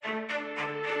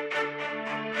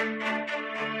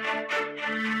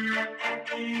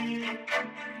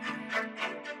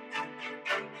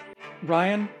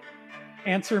Ryan,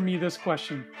 answer me this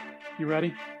question. You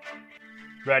ready?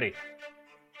 Ready.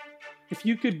 If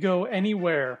you could go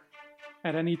anywhere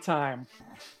at any time,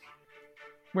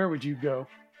 where would you go?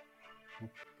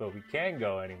 But we can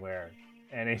go anywhere.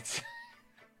 And it's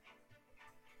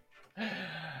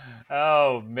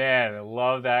oh man, I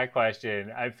love that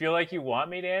question. I feel like you want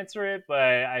me to answer it, but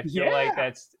I feel like Yeah.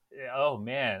 that's oh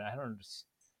man, I don't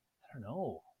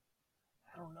know.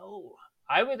 I don't know.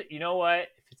 I would, you know what?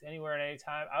 If it's anywhere at any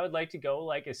time, I would like to go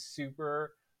like as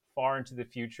super far into the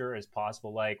future as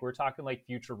possible. Like we're talking like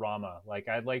Futurama. Like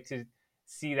I'd like to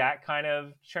see that kind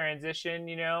of transition.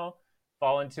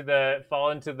 Fall into the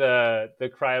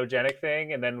cryogenic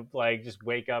thing, and then like just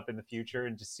wake up in the future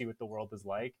and just see what the world is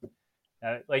like.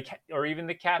 Like, or even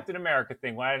the Captain America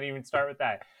thing. Why didn't I even start with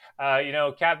that?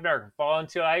 Captain America fall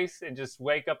into ice and just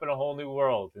wake up in a whole new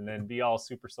world, and then be all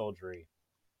super soldiery.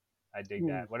 I dig Ooh.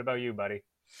 that. What about you, buddy?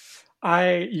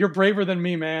 You're braver than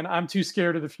me, man. I'm too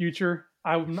scared of the future.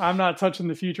 I'm not touching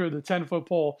the future with a 10-foot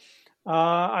pole.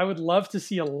 I would love to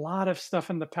see a lot of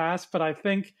stuff in the past, but I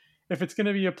think if it's going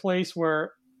to be a place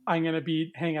where I'm going to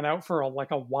be hanging out for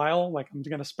like a while, like I'm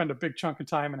going to spend a big chunk of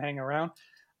time and hang around,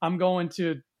 I'm going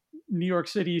to New York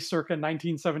City circa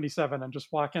 1977 and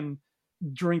just walking,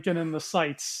 drinking in the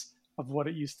sights of what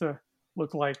it used to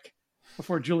look like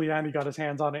before Giuliani got his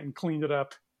hands on it and cleaned it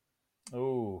up.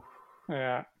 Oh,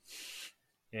 Yeah.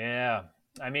 yeah.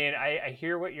 I mean, I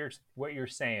hear what you're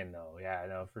saying though. Yeah,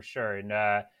 no, for sure. And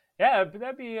yeah, but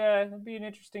that'd be an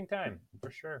interesting time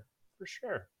for sure. For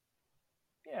sure.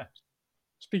 Yeah.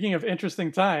 Speaking of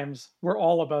interesting times, we're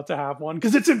all about to have one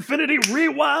because it's Infinity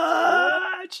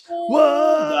Rewatch. Oh,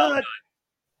 What?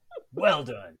 well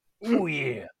done. Oh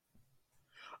yeah.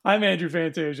 I'm Andrew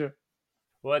Fantasia,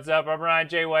 What's up? I'm Ryan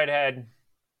J. Whitehead.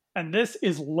 and this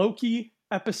is Loki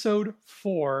episode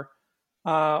 4.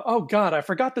 Oh God, I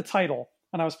forgot the title,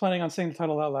 and I was planning on saying the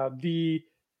title out loud. The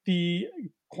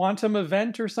quantum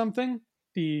event or something.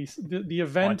 The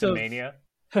event Quantum of Mania.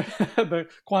 the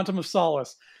quantum of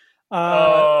solace. Uh,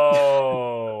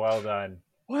 Oh, well done.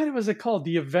 what was it called?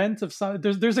 The event of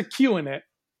there's a Q in it.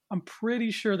 I'm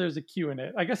pretty sure there's a Q in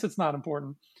it. I guess it's not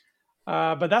important.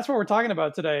 But that's what we're talking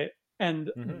about today.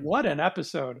 And Mm-hmm. what an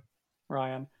episode,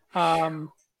 Ryan.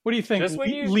 What do you think? Just when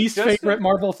you Least just favorite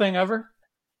Marvel thing ever?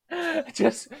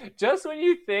 just when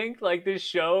you think like this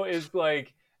show is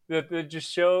like the just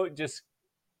show just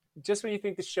when you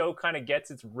think the show kind of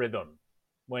gets its rhythm,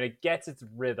 when it gets its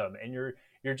rhythm and you're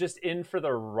just in for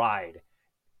the ride.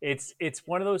 It's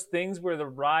one of those things where the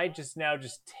ride just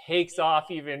takes off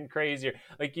even crazier.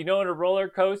 Like in a roller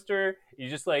coaster, you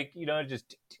just like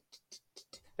just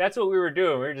that's what we were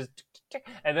doing. We were just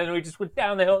and then we just went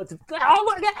down the hill. It's oh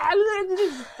my god,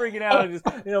 just freaking out, and just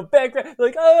back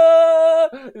like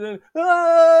and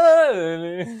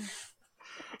then,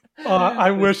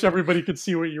 I wish everybody could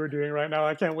see what you were doing right now.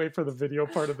 I can't wait for the video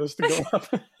part of this to go up.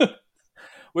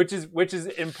 which is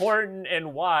important,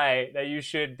 and why that you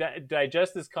should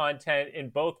digest this content in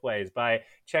both ways by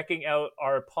checking out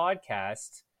our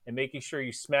podcast and making sure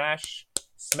you smash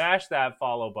that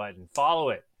follow button, follow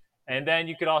it, and then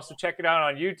you could also check it out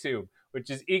on YouTube, which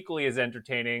is equally as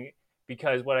entertaining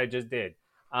because what I just did.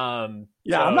 I'm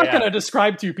not going to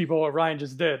describe to you people what Ryan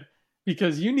just did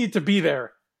because you need to be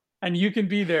there, and you can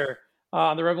be there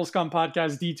on the Rebel Scum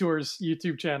Podcast Detours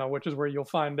YouTube channel, which is where you'll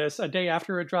find this a day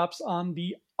after it drops on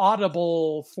the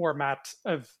Audible format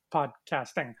of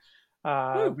podcasting.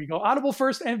 We go Audible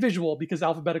first and visual because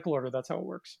alphabetical order. That's how it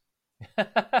works.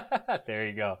 There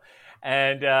you go.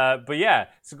 And but yeah,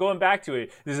 so going back to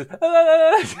it, this is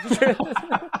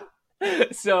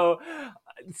so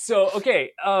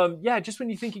okay. Just when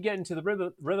you think you get into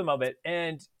the rhythm of it,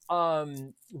 and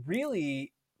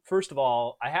really, first of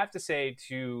all, I have to say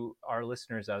to our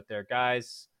listeners out there,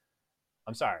 guys,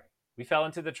 I'm sorry. We fell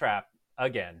into the trap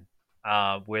again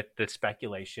with the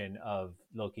speculation of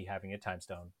Loki having a time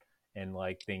stone and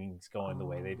like things going the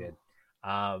way they did.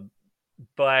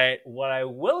 But what I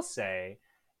will say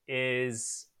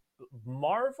is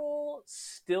Marvel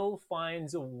still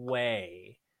finds a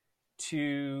way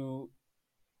to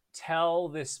tell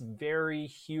this very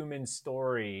human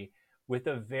story with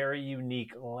a very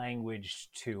unique language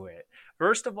to it.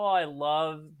 First of all, I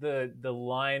love the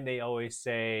line they always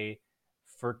say,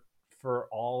 for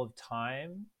all of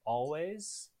time,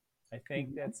 always. I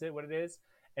think that's what it is.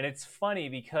 And it's funny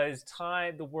because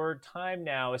the word time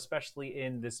now, especially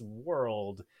in this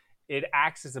world, it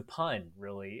acts as a pun,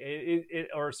 really. It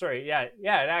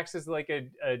acts as like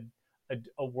a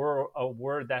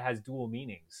word that has dual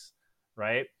meanings,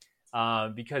 right?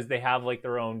 Because they have like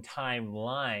their own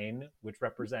timeline, which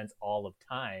represents all of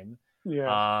time.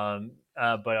 Yeah.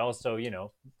 But also,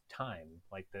 time,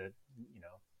 like the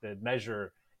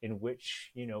measure in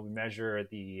which we measure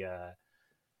the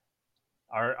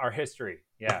our history.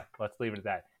 Yeah, let's leave it at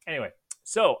that. Anyway,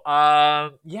 so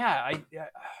yeah,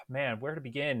 man, where to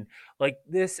begin? Like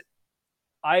this,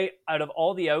 I out of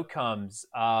all the outcomes,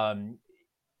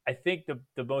 I think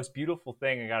the most beautiful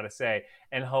thing I gotta say,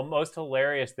 and most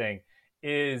hilarious thing,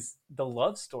 is the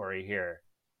love story here.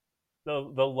 The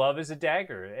love is a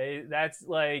dagger. That's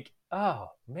like, oh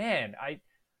man, I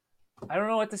don't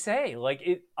know what to say. Like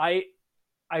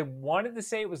I wanted to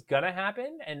say it was gonna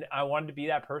happen, and I wanted to be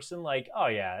that person. Like, oh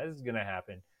yeah, this is gonna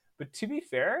happen. But to be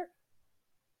fair,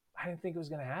 I didn't think it was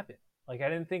gonna happen. Like, I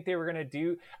didn't think they were gonna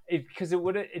do it because it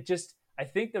would. It just. I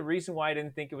think the reason why I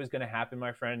didn't think it was gonna happen,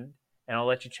 my friend, and I'll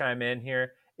let you chime in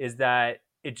here, is that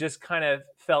it just kind of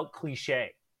felt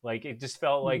cliche. Like it just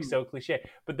felt like Mhm. so cliche.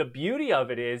 But the beauty of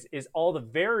it is all the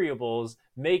variables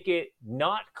make it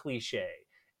not cliche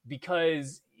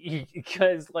because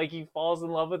like he falls in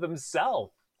love with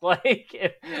himself. Like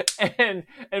and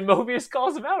Mobius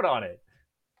calls him out on it.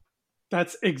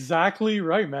 That's exactly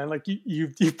right, man. Like you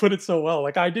put it so well.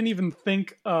 Like I didn't even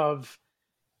think of,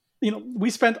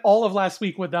 we spent all of last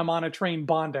week with them on a train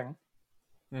bonding.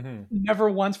 Mm-hmm.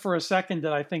 Never once for a second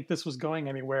did I think this was going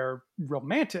anywhere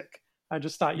romantic. I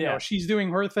just thought, Yeah, she's doing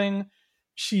her thing.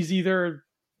 She's either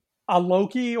a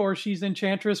Loki or she's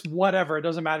Enchantress, whatever. It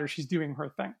doesn't matter. She's doing her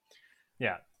thing.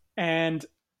 yeah, And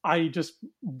I just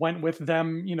went with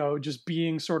them, just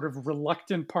being sort of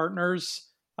reluctant partners,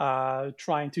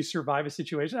 trying to survive a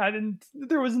situation.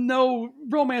 There was no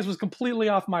romance, was completely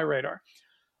off my radar.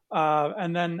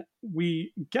 And then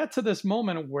we get to this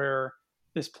moment where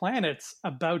this planet's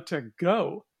about to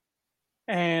go,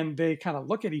 and they kind of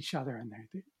look at each other and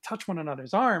they touch one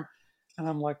another's arm. And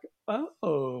I'm like,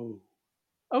 oh,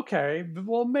 okay.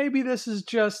 Well, maybe this is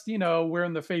just, we're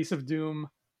in the face of doom.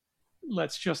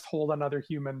 Let's just hold another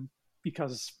human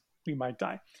because we might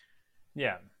die.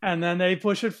 yeah. And then they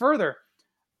push it further.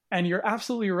 And you're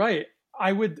absolutely right.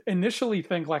 I would initially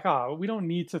think like, we don't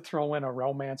need to throw in a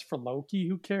romance for Loki.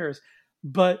 Who cares?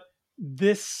 But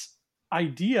this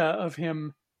idea of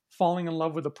him falling in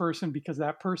love with a person because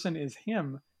that person is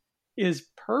him is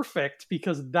perfect,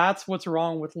 because that's what's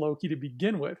wrong with Loki to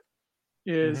begin with.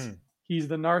 Is Mm-hmm. he's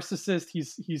the narcissist.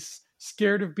 He's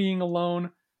scared of being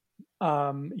alone.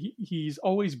 He's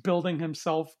always building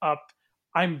himself up.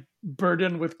 I'm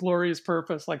burdened with glorious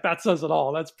purpose. Like that says it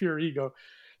all. That's pure ego.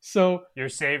 So Your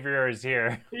savior is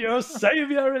here. your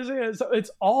savior is here. So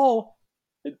it's all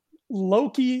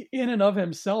Loki in and of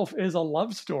himself is a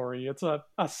love story. It's a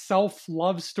self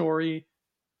love story,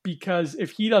 because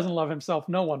if he doesn't love himself,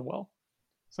 no one will.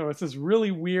 So it's this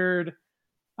really weird,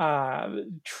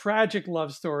 tragic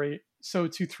love story. So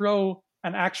to throw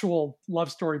an actual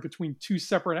love story between two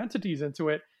separate entities into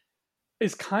it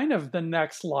is kind of the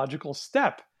next logical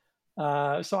step.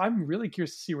 So I'm really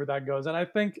curious to see where that goes. And I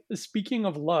think, speaking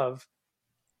of love,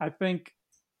 I think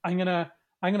I'm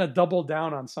gonna double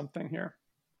down on something here,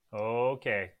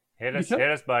 Okay, because hit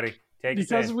us, buddy. Take us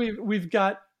because in. we've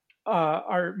got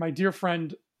our my dear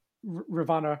friend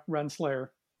Ravonna Renslayer,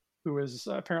 who is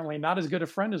apparently not as good a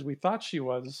friend as we thought she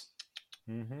was.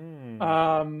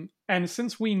 Mm-hmm. And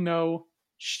since we know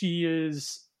she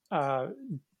is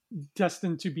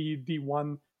destined to be the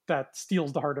one that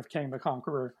steals the heart of Kang the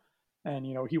Conqueror, and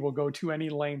he will go to any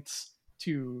lengths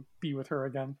to be with her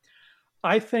again.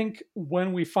 I think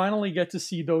when we finally get to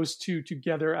see those two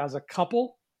together as a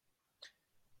couple,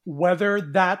 whether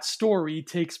that story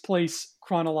takes place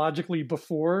chronologically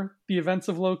before the events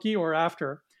of Loki or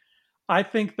after, I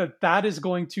think that is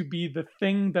going to be the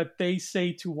thing that they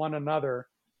say to one another,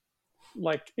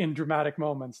 like in dramatic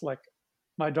moments, like,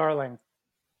 my darling,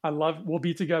 we'll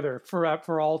be together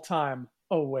for all time,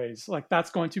 always. Like that's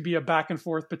going to be a back and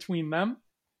forth between them.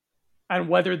 And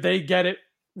whether they get it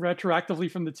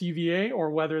retroactively from the TVA,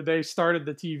 or whether they started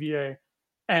the TVA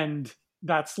and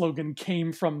that slogan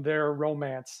came from their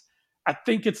romance, I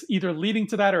think it's either leading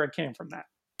to that or it came from that.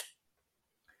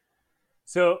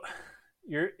 So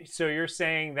you're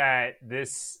saying that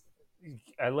this.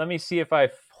 Let me see if I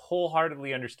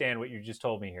wholeheartedly understand what you just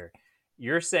told me here.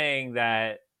 You're saying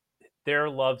that their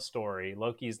love story,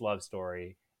 Loki's love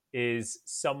story, is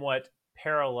somewhat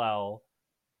parallel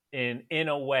in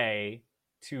a way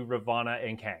to Ravonna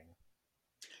and Kang.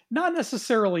 Not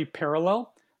necessarily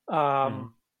parallel, Mm-hmm.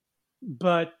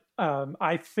 but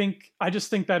I just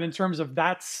think that in terms of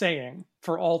that saying,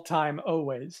 for all time,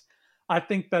 always, I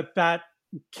think that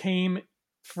came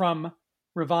from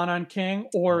Ravonna and Kang,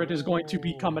 or it is going to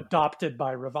become Oh, adopted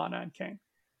by Ravonna and Kang,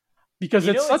 because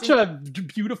it's it's such a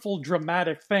beautiful,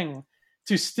 dramatic thing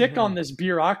to stick on this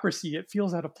bureaucracy, it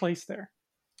feels out of place there,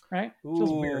 right? It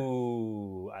feels weird.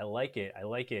 Ooh, I like it. I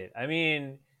like it. I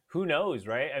mean, who knows,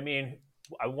 right? I mean,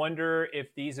 I wonder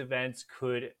if these events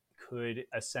could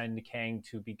ascend Kang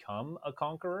to become a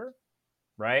conqueror,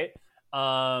 right?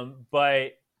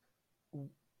 But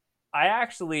I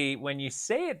actually, when you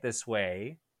say it this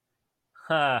way,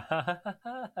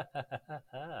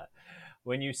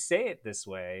 when you say it this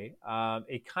way,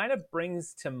 it kind of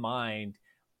brings to mind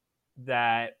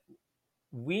that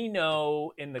we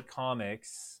know in the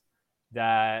comics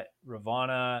that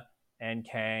Ravonna and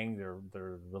Kang,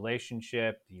 their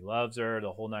relationship, he loves her,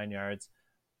 the whole 9 yards.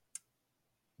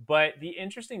 But the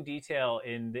interesting detail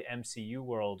in the MCU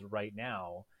world right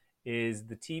now is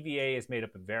the TVA is made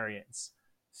up of variants.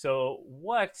 So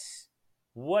what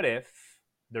if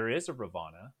there is a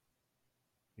Ravonna,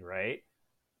 right?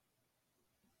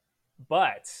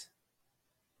 But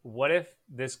what if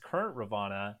this current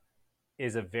Ravonna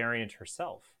is a variant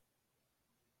herself?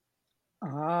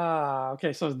 Ah,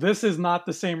 okay. So this is not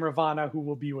the same Ravonna who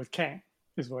will be with Kang,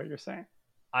 is what you're saying.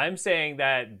 I'm saying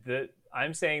that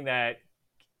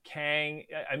Kang.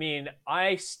 I mean,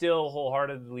 I still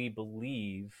wholeheartedly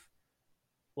believe,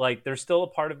 like, there's still a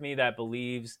part of me that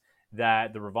believes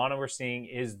that the Ravonna we're seeing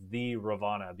is the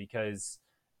Ravonna because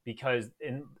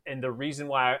the reason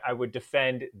why I would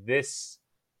defend this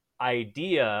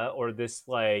idea or this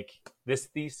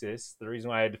thesis, the reason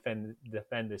why I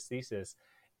defend this thesis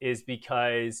is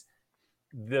because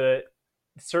the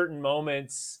certain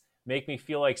moments make me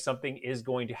feel like something is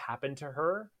going to happen to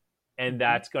her, and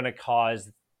that's going to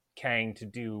cause Kang to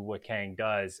do what Kang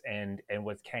does and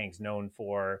what Kang's known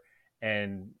for,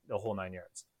 and the whole 9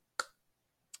 yards.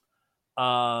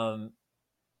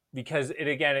 Because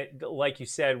like you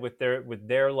said, with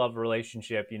their love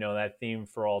relationship, that theme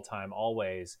for all time,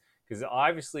 always. Because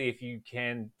obviously, if you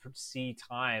can see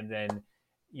time, then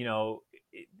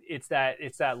it's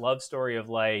that love story of,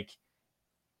 like,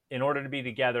 in order to be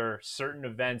together, certain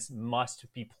events must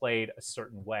be played a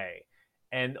certain way.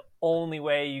 And the only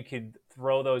way you could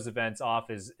throw those events off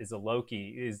is a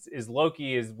Loki.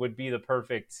 Loki would be the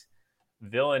perfect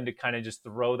villain to kind of just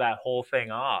throw that whole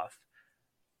thing off,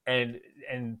 and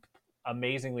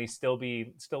amazingly still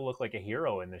look like a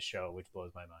hero in this show, which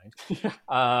blows my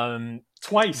mind.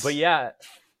 Twice.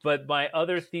 But my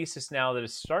other thesis now that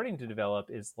is starting to develop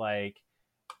is, like,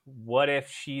 what if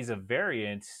she's a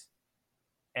variant,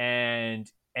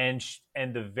 and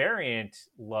the variant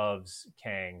loves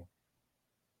Kang,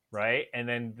 right? And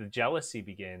then the jealousy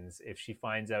begins if she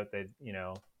finds out that,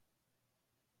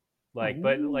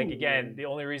 but like, again, the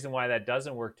only reason why that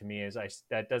doesn't work to me is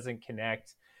that doesn't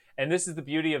connect. And this is the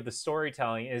beauty of the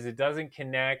storytelling, is it doesn't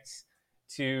connect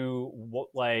to what,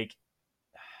 like,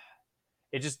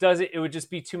 it just doesn't. It would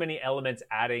just be too many elements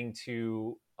adding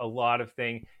to a lot of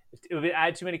things. It would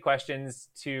add too many questions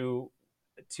to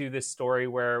this story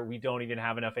where we don't even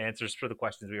have enough answers for the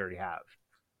questions we already have.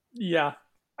 Yeah,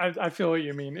 I feel what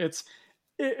you mean.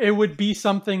 It would be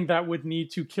something that would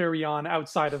need to carry on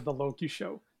outside of the Loki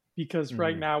show, because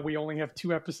right now we only have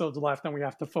 2 episodes left and we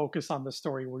have to focus on the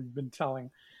story we've been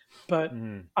telling. But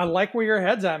I like where your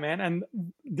head's at, man. And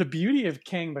the beauty of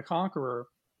Kang the Conqueror,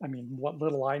 I mean, what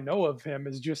little I know of him,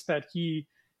 is just that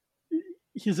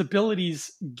his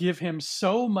abilities give him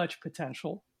so much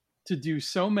potential to do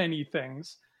so many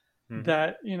things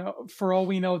that, for all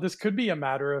we know, this could be a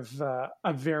matter of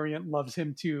a variant loves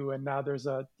him too, and now there's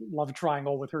a love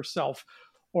triangle with herself.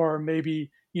 Or maybe,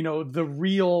 the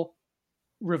real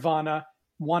Ravonna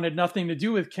wanted nothing to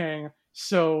do with Kang,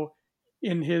 so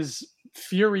in his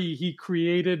fury, he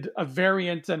created a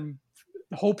variant and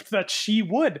hoped that she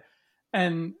would,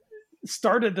 and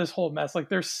started this whole mess. Like,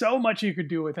 there's so much you could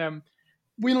do with him.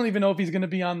 We don't even know if he's going to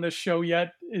be on this show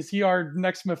yet. Is he our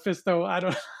next Mephisto? I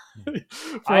don't.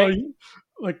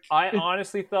 I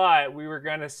honestly thought we were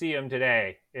going to see him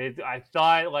today. I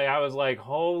thought, like, I was like,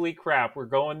 holy crap, we're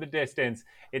going the distance.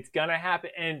 It's going to happen.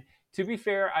 And to be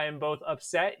fair, I am both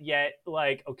upset yet,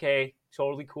 like, okay,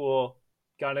 totally cool.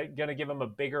 Gonna give him a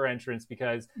bigger entrance,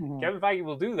 because Kevin Feige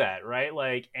will do that, right?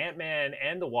 Like, Ant-Man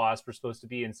and the Wasp are supposed to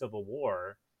be in Civil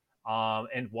War,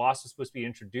 and Wasp was supposed to be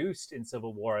introduced in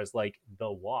Civil War as, like,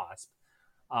 the Wasp,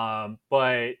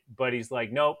 but he's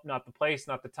like, nope, not the place,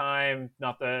 not the time,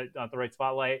 not the right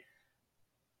spotlight.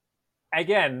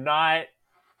 Again, not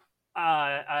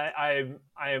I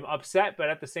am upset, but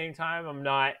at the same time, I'm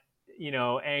not,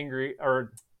 angry,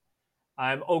 or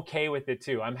I'm okay with it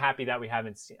too. I'm happy that we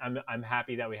haven't seen. I'm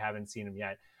happy that we haven't seen him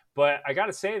yet. But I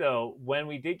gotta say, though, when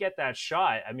we did get that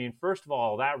shot, I mean, first of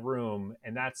all, that room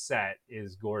and that set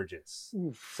is gorgeous.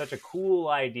 Such a cool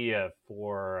idea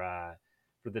for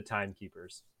the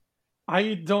Timekeepers.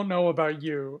 I don't know about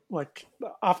you. Like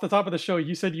off the top of the show,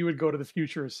 you said you would go to the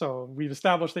future, so we've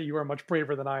established that you are much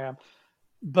braver than I am.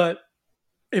 But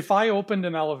if I opened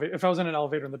an elevator, if I was in an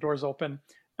elevator and the doors open,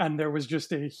 and there was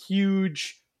just a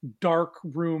huge dark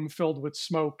room filled with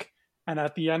smoke, and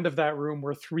at the end of that room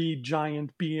were three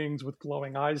giant beings with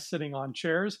glowing eyes sitting on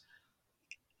chairs,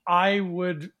 I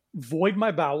would void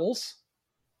my bowels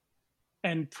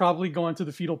and probably go into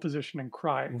the fetal position and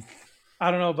cry.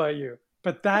 I don't know about you,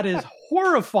 but that is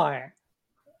horrifying.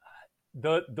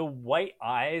 The white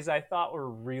eyes I thought were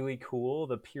really cool.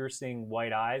 The piercing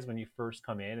white eyes when you first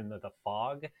come in, and the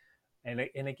fog. And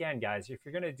again, guys, if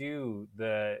you're gonna do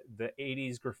the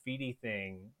 '80s graffiti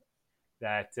thing,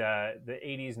 that the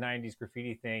 '80s '90s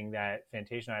graffiti thing that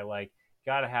Fantasia and I like,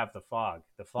 gotta have the fog.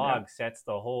 The Yeah. fog sets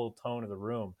the whole tone of the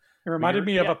room. It But reminded you're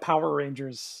me of yeah. a Power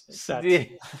Rangers set.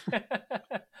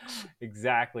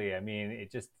 Exactly. I mean,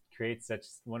 it just creates such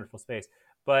wonderful space.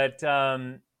 But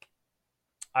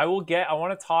I want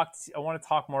to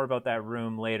talk more about that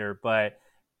room later, but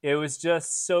it was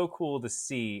just so cool to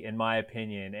see, in my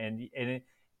opinion, and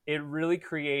it really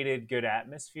created good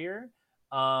atmosphere.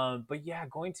 But yeah,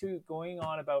 going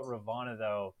on about Ravana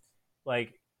though,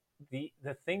 like the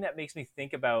thing that makes me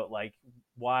think about like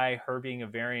why her being a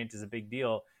variant is a big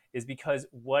deal is because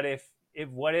what if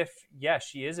yes,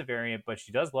 she is a variant, but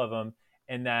she does love him,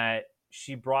 and that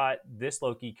she brought this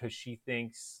Loki because she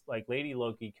thinks, like Lady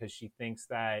Loki, because she thinks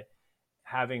that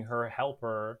having her help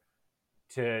her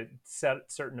to set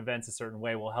certain events a certain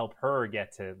way will help her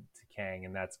get to Kang,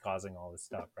 and that's causing all this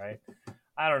stuff, right?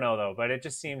 I don't know though, but it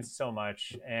just seems so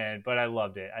much, and but I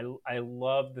loved it. I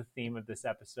love the theme of this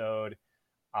episode.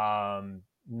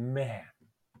 Man,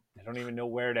 I don't even know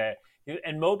where to.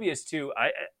 And Mobius too.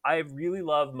 I really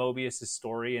love Mobius's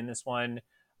story in this one.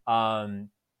 Um,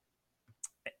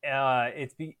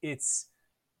 it's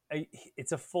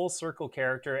it's a full circle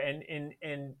character, and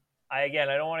I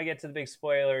don't want to get to the big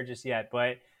spoiler just yet,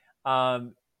 but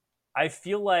um, I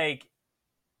feel like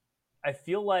I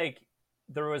feel like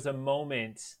there was a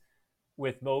moment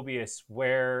with Mobius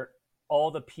where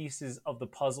all the pieces of the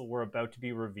puzzle were about to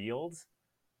be revealed,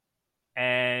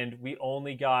 and we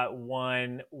only got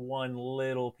one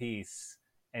little piece,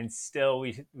 and still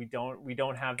we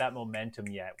don't have that momentum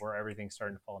yet where everything's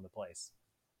starting to fall into place.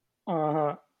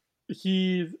 Uh,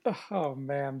 he, oh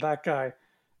man, that guy.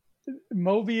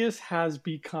 Mobius has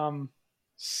become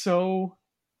so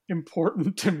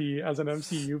important to me as an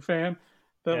MCU fan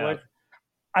that, Yeah. like,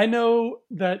 I know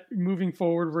that moving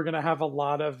forward, we're going to have a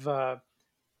lot of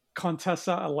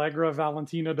Contessa Allegra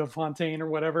Valentina de Fontaine or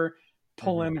whatever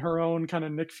pull Mm-hmm. in her own kind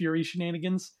of Nick Fury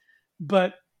shenanigans.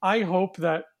 But I hope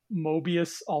that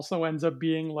Mobius also ends up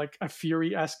being like a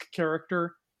Fury esque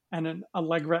character and an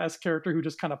Allegra esque character who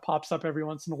just kind of pops up every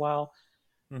once in a while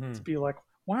to Mm-hmm. be like,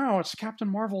 wow, it's Captain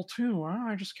Marvel too.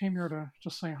 I just came here to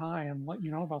just say hi and let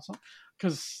you know about something.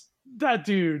 Because that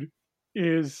dude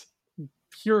is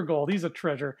pure gold. He's a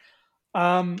treasure.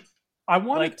 Um, I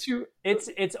wanted Like to. it's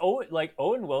like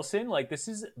Owen Wilson. Like this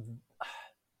is,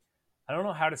 I don't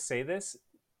know how to say this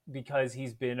because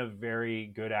he's been a very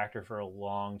good actor for a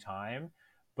long time,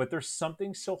 but there's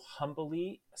something so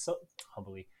humbly,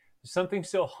 something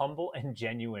so humble and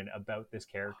genuine about this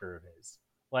character of his.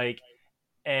 Like,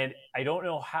 and I don't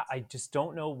know how. I just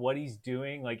don't know what he's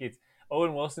doing. Like it's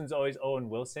Owen Wilson's always Owen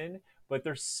Wilson, but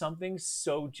there's something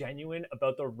so genuine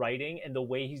about the writing and the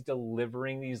way he's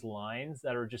delivering these lines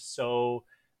that are just so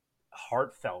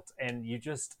heartfelt, and you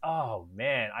just, oh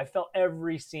man, I felt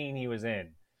every scene he was in.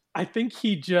 I think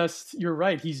he just. You're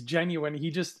right. He's genuine.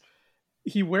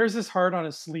 He wears his heart on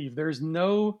his sleeve. There's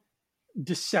no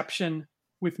deception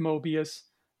with Mobius.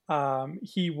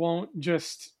 He won't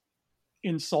just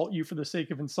insult you for the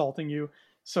sake of insulting you.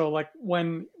 So like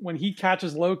when he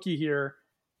catches Loki here,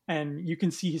 and you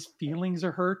can see his feelings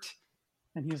are hurt,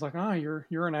 and he's like, "Oh,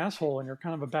 you're an asshole, and you're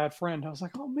kind of a bad friend." I was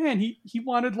like, "Oh man, he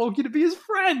wanted Loki to be his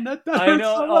friend. That I hurts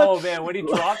know. so much." Oh man, when he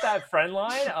dropped that friend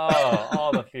line, oh,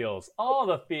 all the feels, all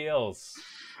the feels.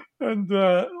 And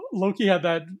Loki had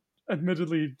that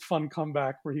admittedly fun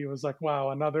comeback where he was like,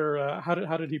 "Wow, another how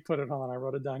did he put it? Hold on, I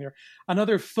wrote it down here.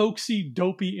 Another folksy,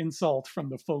 dopey insult from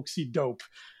the folksy dope."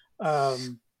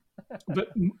 Um, but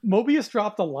Mobius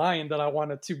dropped a line that I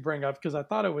wanted to bring up because I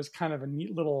thought it was kind of a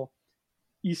neat little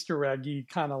Easter eggy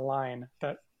kind of line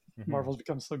that Mm-hmm. Marvel's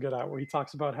become so good at, where he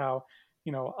talks about how,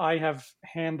 I have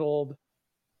handled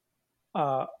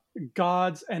uh,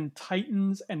 gods and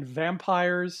titans and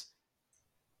vampires,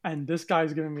 and this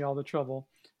guy's giving me all the trouble.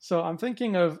 So I'm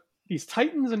thinking of these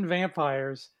titans and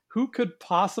vampires. Who could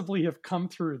possibly have come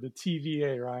through the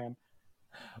TVA, Ryan?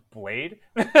 Blade.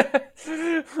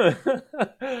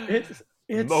 It's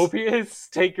It's Mobius,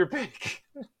 take your pick.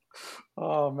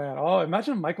 oh man. Oh,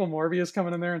 imagine Michael Morbius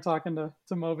coming in there and talking to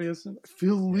Mobius. And,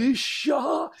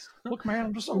 Felicia, look, man,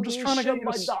 I'm just trying to get you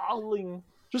my to darling.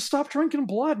 just stop drinking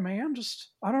blood, man.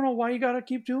 Just I don't know why you got to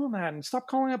keep doing that, and stop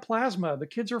calling it plasma. The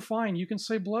kids are fine. You can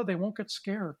say blood; they won't get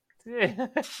scared.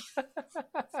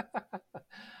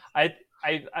 I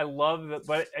love that,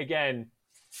 but again,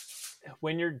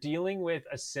 when you're dealing with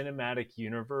a cinematic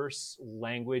universe,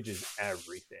 language is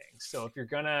everything. So if you're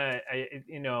gonna,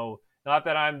 not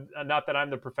that I'm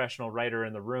the professional writer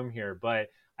in the room here, but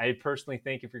I personally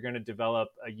think if you're going to develop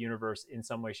a universe in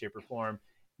some way, shape, or form,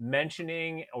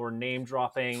 mentioning or name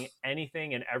dropping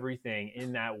anything and everything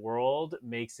in that world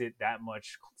makes it that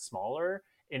much smaller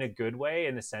in a good way,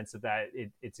 in the sense of that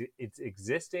it's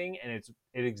existing and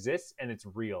it exists and it's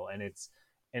real and it's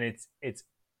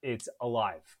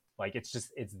alive. Like it's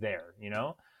there,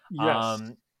 Yes.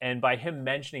 And by him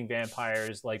mentioning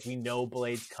vampires, like, we know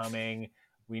Blade's coming.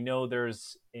 We know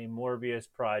there's a Morbius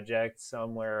project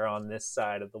somewhere on this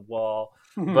side of the wall,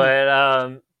 but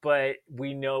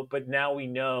now we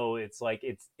know it's like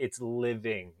it's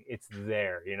living, it's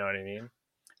there. You know what I mean?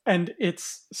 And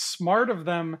it's smart of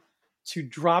them to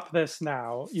drop this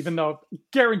now, even though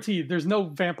guaranteed there's no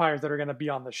vampires that are going to be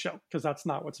on the show because that's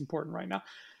not what's important right now.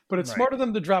 But it's smart of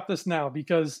them to drop this now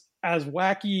because as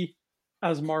wacky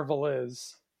as Marvel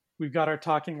is, we've got our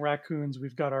talking raccoons,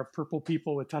 we've got our purple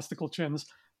people with testicle chins,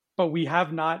 but we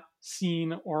have not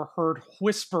seen or heard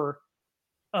whisper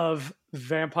of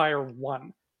Vampire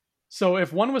 1. So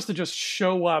if one was to just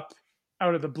show up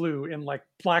out of the blue in like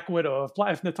Black Widow,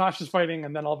 if Natasha's fighting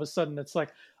and then all of a sudden it's like,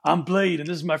 I'm Blade and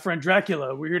this is my friend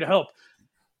Dracula, we're here to help,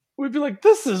 we'd be like,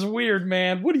 this is weird,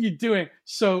 man. What are you doing?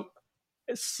 So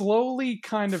slowly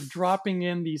kind of dropping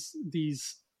in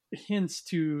these hints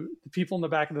to the people in the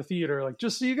back of the theater, like,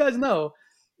 just so you guys know,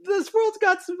 this world's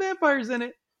got some vampires in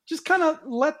it. Just kind of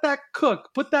let that cook.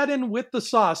 Put that in with the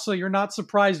sauce so you're not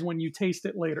surprised when you taste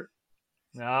it later.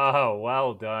 Oh,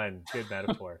 well done. Good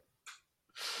metaphor.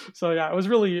 So yeah, it was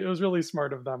really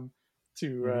smart of them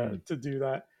to do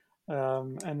that.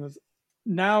 And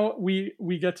now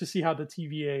we get to see how the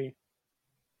TVA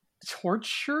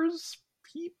tortures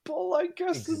people, I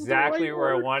guess. Exactly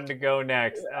where I wanted to go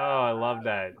next. Oh, I love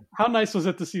that. How nice was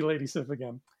it to see Lady Sif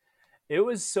again? It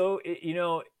was so,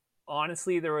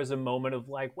 honestly, there was a moment of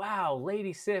like, wow,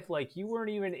 Lady Sif, like, you weren't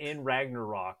even in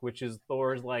Ragnarok, which is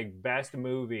Thor's like best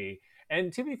movie.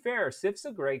 And to be fair, Sif's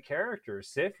a great character.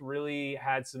 Sif really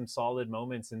had some solid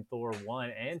moments in Thor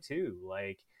 1 and 2.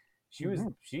 Like, she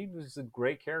was a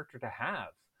great character to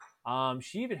have.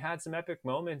 She even had some epic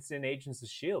moments in Agents of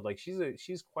S.H.I.E.L.D. Like,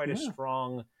 she's quite a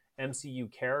strong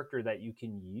MCU character that you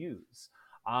can use.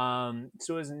 So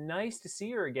it was nice to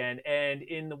see her again, and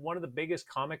in one of the biggest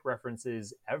comic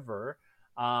references ever,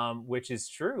 which is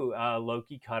true.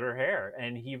 Loki cut her hair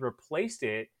and he replaced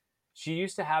it. She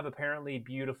used to have apparently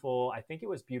beautiful, I think it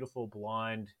was beautiful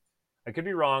blonde, I could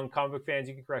be wrong, comic book fans,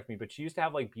 you can correct me, but she used to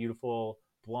have like beautiful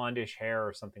blondish hair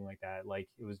or something like that. Like,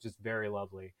 it was just very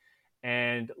lovely.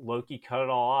 And Loki cut it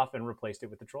all off and replaced it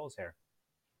with the troll's hair.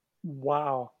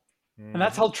 Wow. And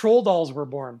that's how troll dolls were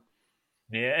born.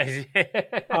 Yeah.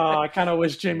 I kind of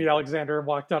wish Jamie Alexander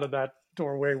walked out of that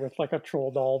doorway with like a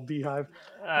troll doll beehive.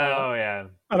 Yeah.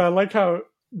 And I like how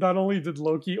not only did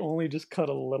Loki only just cut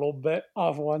a little bit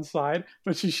off one side,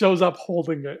 but she shows up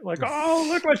holding it like, oh,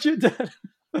 look what you did.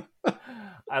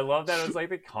 I love that. It was like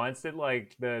the constant,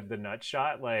 like the nut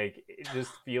shot, like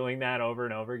just feeling that over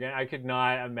and over again. I could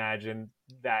not imagine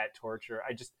that torture.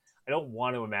 I don't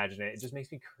want to imagine it. It just makes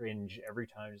me cringe every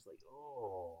time. Just like,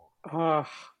 oh.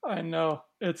 I know.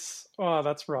 That's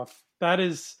rough. That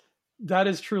is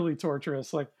truly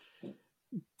torturous. Like,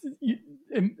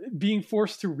 being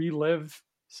forced to relive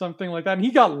something like that. And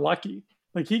he got lucky.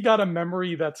 Like, he got a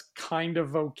memory that's kind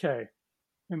of okay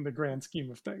in the grand scheme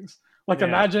of things. Like,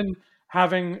 imagine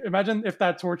if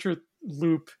that torture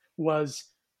loop was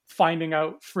finding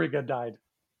out Frigga died.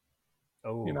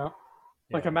 Oh.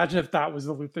 Like, imagine if that was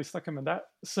the loop they stuck him in that.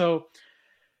 So,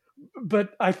 but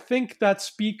I think that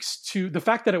speaks to the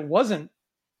fact that it wasn't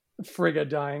Frigga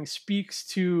dying, speaks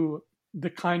to the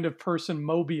kind of person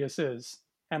Mobius is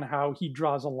and how he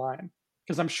draws a line.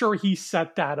 Because I'm sure he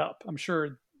set that up. I'm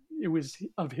sure it was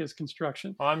of his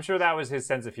construction. Well, I'm sure that was his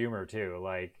sense of humor too.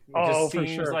 Like, it just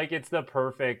seems like it's the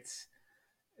perfect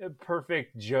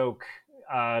joke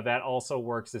that also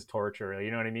works as torture.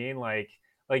 You know what I mean? Like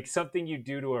something you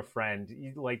do to a friend,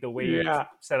 like the way you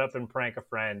set up and prank a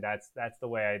friend. That's the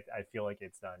way I feel like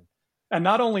it's done. And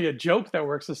not only a joke that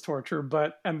works as torture,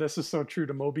 but, and this is so true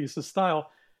to Mobius' style,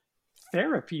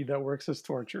 therapy that works as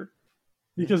torture.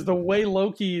 Because the way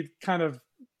Loki kind of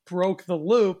broke the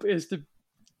loop is to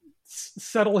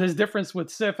settle his difference with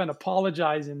Sif and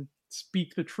apologize and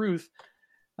speak the truth.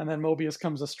 And then Mobius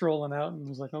comes a strolling out and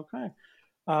was like, okay.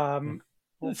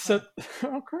 So,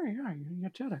 okay, yeah, you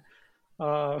get it.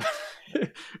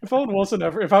 If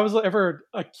I was ever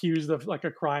accused of like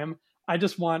a crime, I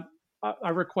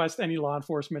request any law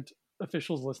enforcement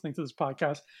officials listening to this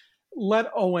podcast,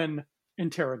 let Owen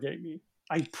interrogate me.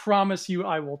 I promise you,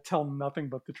 I will tell nothing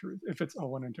but the truth if it's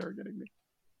Owen interrogating me.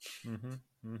 Mm-hmm.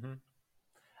 Mm-hmm.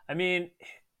 I mean,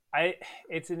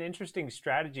 it's an interesting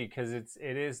strategy because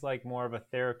it is like more of a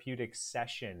therapeutic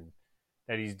session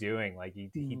that he's doing. Like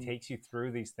he takes you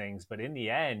through these things, but in the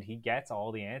end, he gets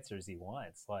all the answers he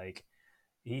wants. Like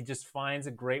he just finds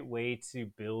a great way to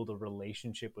build a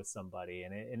relationship with somebody,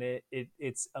 and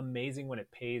it's amazing when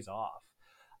it pays off.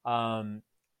 Um,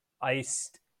 I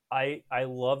I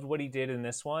loved what he did in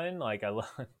this one. Like I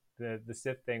love the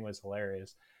Sith thing was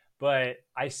hilarious, but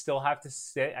I still have to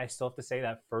say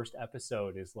that first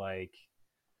episode is like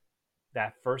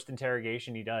that first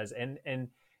interrogation he does, and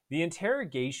the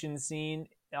interrogation scene.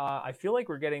 I feel like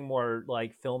we're getting more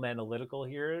like film analytical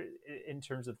here in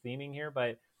terms of theming here,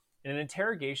 but an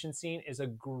interrogation scene is a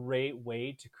great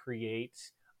way to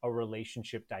create a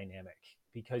relationship dynamic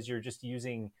because you're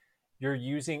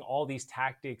using all these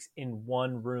tactics in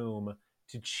one room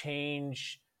to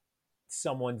change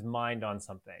someone's mind on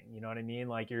something. You know what I mean?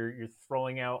 Like you're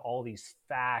throwing out all these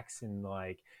facts and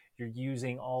like you're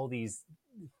using all these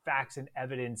facts and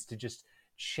evidence to just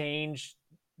change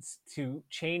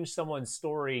someone's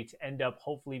story to end up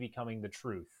hopefully becoming the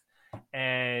truth.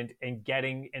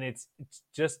 It's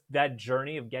just that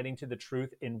journey of getting to the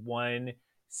truth in one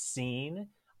scene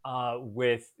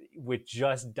with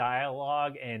just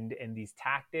dialogue and these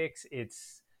tactics.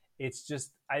 It's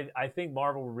just I think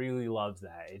Marvel really loves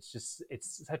that.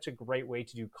 It's such a great way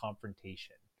to do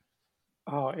confrontation.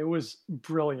 Oh, it was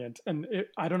brilliant. And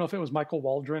I don't know if it was Michael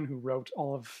Waldron who wrote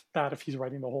all of that, if he's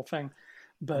writing the whole thing,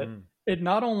 but it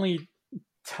not only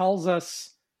tells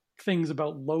us things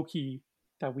about Loki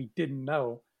that we didn't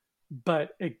know,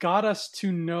 but it got us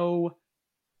to know,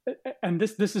 and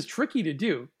this is tricky to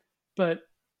do, but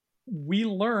we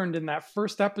learned in that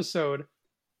first episode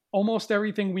almost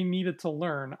everything we needed to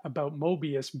learn about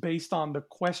Mobius based on the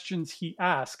questions he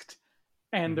asked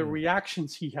and the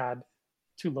reactions he had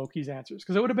to Loki's answers.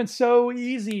 Because it would have been so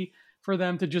easy for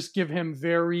them to just give him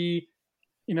very,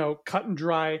 cut and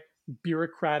dry,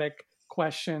 bureaucratic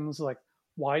questions like,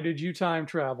 why did you time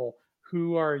travel?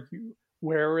 Who are you?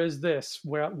 Where is this?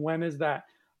 When is that?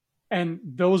 And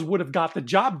those would have got the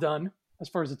job done as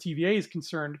far as the TVA is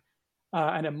concerned.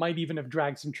 And it might even have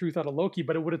dragged some truth out of Loki,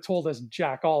 but it would have told us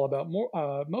jack all about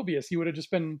Mobius. He would have just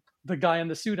been the guy in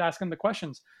the suit asking the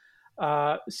questions.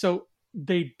 So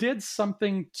they did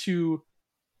something to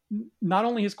not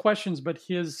only his questions, but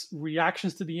his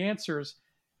reactions to the answers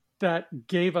that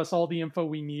gave us all the info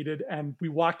we needed. And we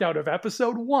walked out of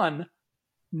episode 1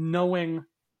 knowing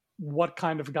what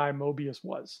kind of guy Mobius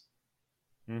was.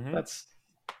 That's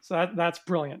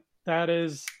brilliant. That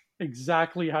is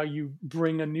exactly how you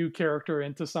bring a new character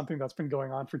into something that's been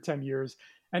going on for 10 years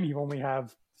and you only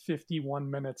have 51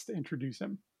 minutes to introduce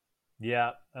him.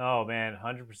 Yeah. Oh man,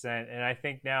 100%. And I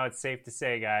think now it's safe to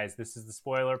say, guys, this is the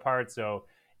spoiler part. So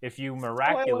if you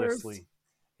miraculously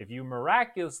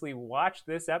watch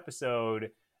this episode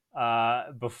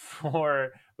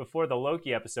before the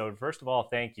Loki episode, first of all,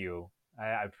 thank you.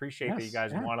 I appreciate that you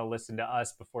guys want to listen to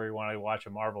us before you want to watch a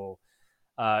Marvel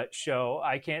show.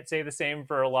 I can't say the same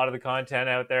for a lot of the content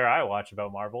out there I watch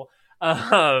about Marvel.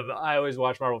 I always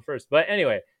watch Marvel first. But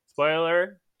anyway,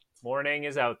 spoiler warning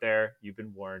is out there. You've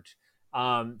been warned.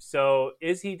 So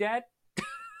is he dead?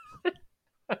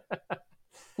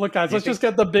 Look, guys, let's just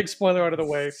get the big spoiler out of the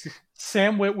way.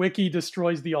 Sam Witwicky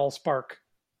destroys the Allspark.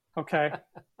 Okay?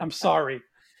 I'm sorry.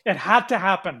 It had to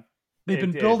happen. They've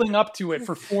been building up to it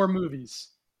for 4 movies.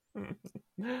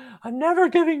 I'm never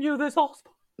giving you this Allspark.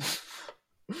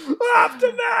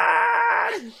 After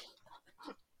that!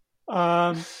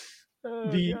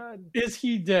 Is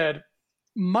he dead?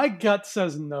 My gut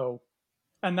says no.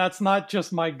 And that's not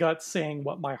just my gut saying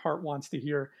what my heart wants to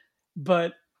hear.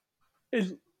 But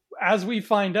as we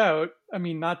find out, I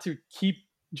mean, not to keep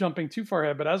jumping too far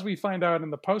ahead, but as we find out in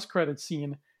the post-credit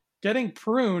scene, getting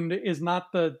pruned is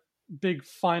not the big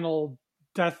final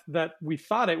death that we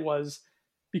thought it was,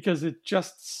 because it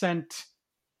just sent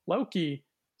Loki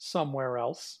somewhere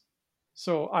else.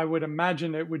 So I would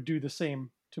imagine it would do the same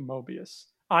to Mobius.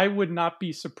 I would not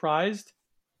be surprised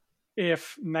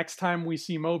if next time we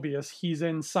see Mobius, he's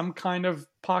in some kind of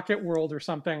pocket world or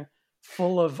something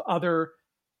full of other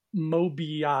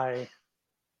Mobii.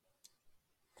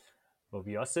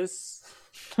 Mobiuses.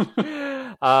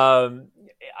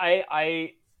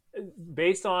 I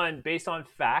based on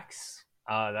facts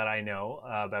that I know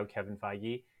about Kevin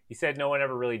Feige, he said no one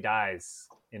ever really dies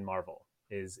in Marvel.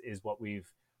 Is what we've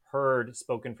heard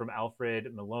spoken from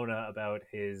Alfred Molina about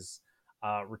his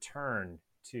return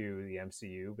to the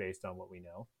MCU based on what we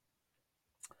know.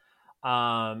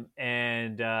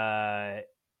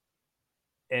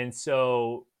 And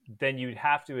so then you'd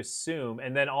have to assume,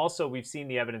 and then also we've seen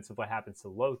the evidence of what happens to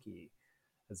Loki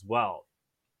as well.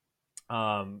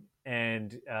 And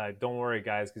don't worry,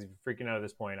 guys, because if you're freaking out at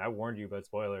this point, I warned you about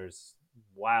spoilers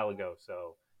a while ago,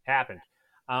 so it happened.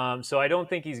 So I don't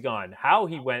think he's gone. How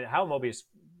Mobius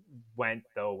went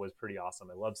though was pretty awesome.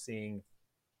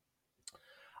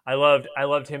 I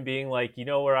loved him being like, you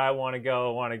know where I want to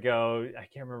go. I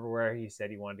can't remember where he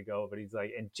said he wanted to go, but he's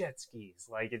like, and jet skis.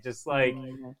 Like it just like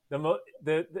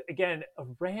again, a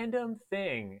random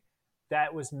thing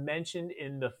that was mentioned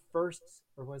in the first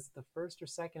or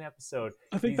second episode.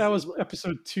 I think that was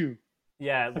episode 2.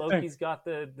 Yeah, Loki's got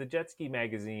the jet ski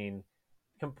magazine.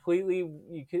 Completely,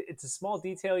 it's a small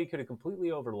detail you could have completely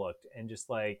overlooked, and just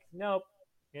like, nope,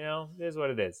 it is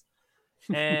what it is.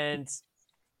 And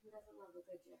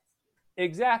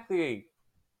exactly,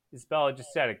 Isabella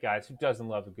just said it, guys. Who doesn't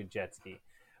love a good jet ski?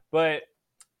 But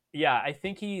yeah, I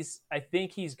think he's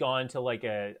gone to like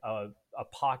a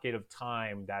pocket of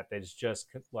time that's just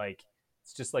like,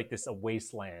 it's just like a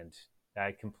wasteland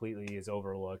that completely is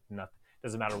overlooked. Nothing,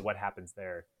 doesn't matter what happens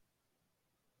there.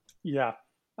 Yeah,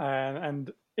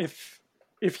 and if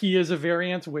he is a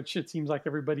variant, which it seems like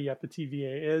everybody at the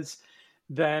TVA is,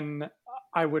 then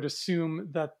I would assume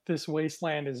that this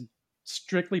wasteland is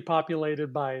strictly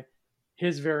populated by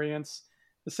his variants,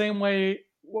 the same way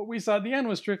what we saw at the end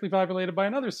was strictly populated by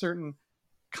another certain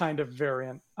kind of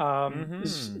variant.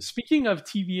 Speaking of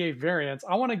TVA variants,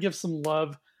 I want to give some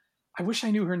love. I wish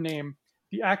I knew her name.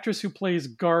 The actress who plays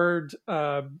Guard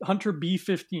Hunter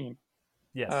B-15.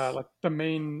 Yes. Like the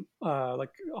main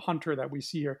like hunter that we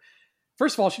see here.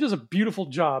 First of all, she does a beautiful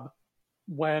job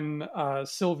when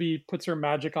Sylvie puts her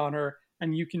magic on her,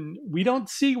 and we don't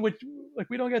see what, like,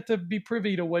 we don't get to be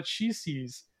privy to what she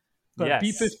sees, but yes.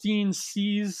 B-15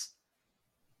 sees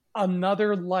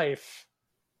another life,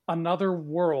 another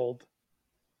world,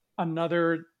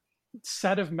 another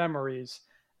set of memories,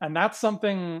 and that's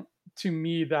something to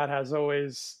me that has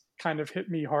always kind of hit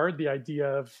me hard. The idea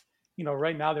of,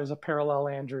 right now there's a parallel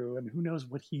Andrew, and who knows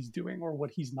what he's doing or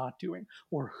what he's not doing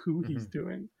or who he's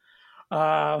doing.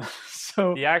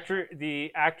 So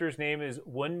the actor's name is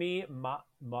Wunmi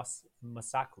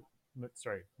Masaku.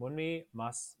 Sorry, Wunmi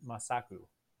Masaku.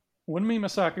 Wunmi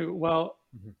Masaku. Well,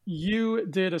 you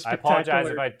did a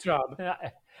spectacular job.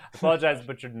 I apologize if I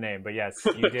butchered the name, but yes,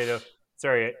 you did.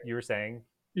 Sorry, you were saying.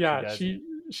 Yeah,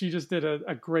 she just did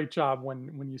a great job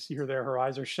when you see her there. Her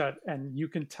eyes are shut, and you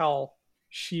can tell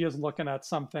she is looking at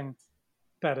something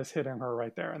that is hitting her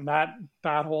right there. And that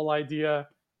whole idea,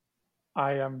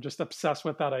 I am just obsessed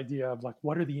with that idea of like,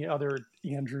 what are the other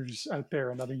Andrews out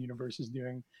there in other universes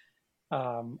doing?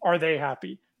 Are they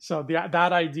happy? So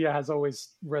that idea has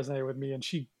always resonated with me, and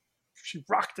she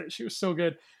rocked it. She was so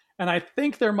good. And I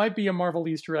think there might be a Marvel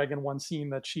Easter egg in one scene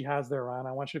that she has there on.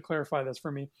 I want you to clarify this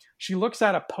for me. She looks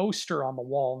at a poster on the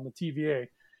wall in the TVA,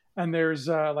 and there's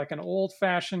like an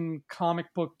old-fashioned comic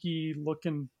booky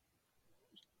looking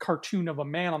cartoon of a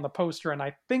man on the poster, and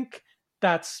I think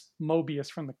that's Mobius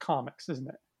from the comics, isn't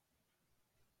it?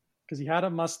 Because he had a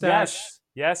mustache.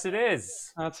 Yes, it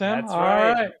is. That's him. That's All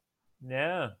right.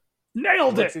 Yeah,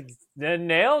 nailed it.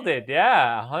 Nailed it.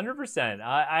 Yeah, 100%.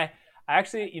 I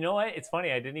actually, you know what? It's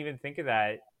funny. I didn't even think of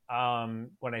that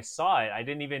when I saw it. I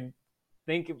didn't even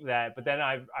think of that. But then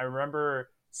I remember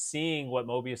seeing what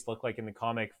Mobius looked like in the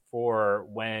comic for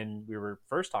when we were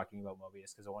first talking about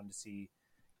Mobius, because I wanted to see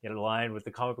it aligned with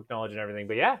the comic book knowledge and everything.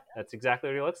 But yeah, that's exactly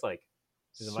what he looks like.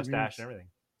 He's a mustache and everything.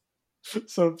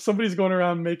 So somebody's going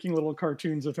around making little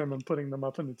cartoons of him and putting them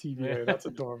up in the TVA. That's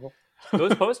adorable.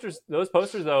 Those posters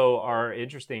though are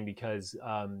interesting because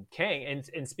Kang,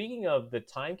 and speaking of the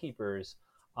Timekeepers,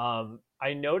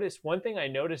 I noticed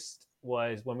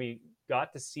was when we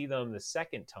got to see them the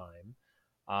second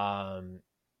time,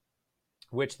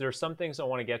 which there's some things I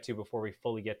want to get to before we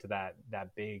fully get to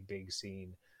that big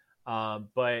scene.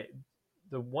 But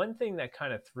the one thing that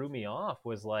kind of threw me off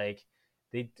was like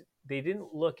they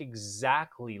didn't look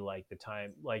exactly like the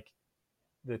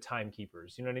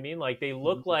Timekeepers. You know what I mean? Like they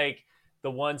look like the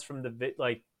ones from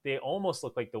they almost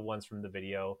look like the ones from the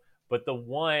video, but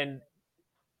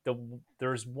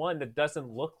there's one that doesn't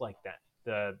look like that.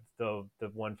 The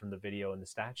one from the video and the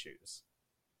statues.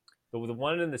 The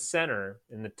one in the center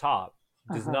in the top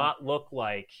does not look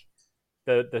like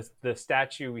the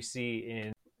statue we see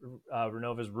in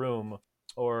Renova's room,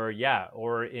 or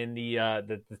in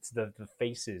the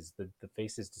faces, the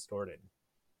faces distorted.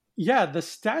 Yeah, the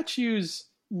statues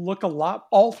look a lot.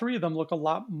 All three of them look a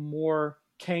lot more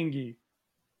Kangi,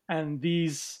 and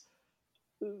these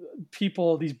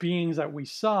people, these beings that we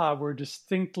saw, were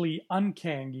distinctly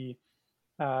unkangi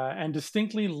and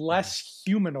distinctly less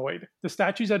humanoid. The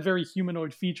statues had very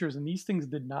humanoid features, and these things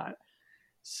did not.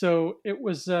 So it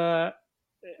was.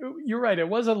 You're right. It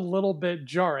was a little bit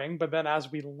jarring, but then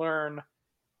as we learn,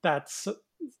 that's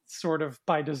sort of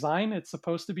by design. It's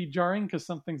supposed to be jarring because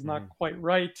something's not quite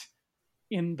right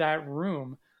in that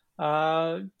room.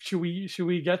 Should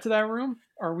we get to that room?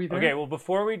 Are we there? Okay, well,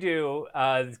 before we do,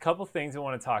 there's a couple things I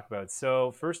want to talk about.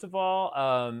 So, first of all,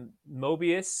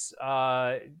 Mobius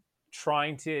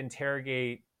trying to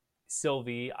interrogate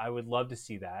Sylvie. I would love to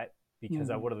see that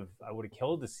because I would have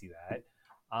killed to see that.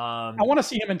 I want to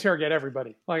see him interrogate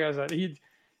everybody. Like I said, he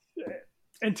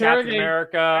interrogate Captain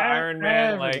America, Iron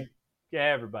Man, like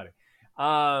everybody.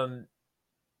 Zemo.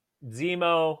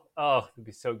 Oh, it'd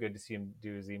be so good to see him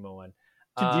do a Zemo one.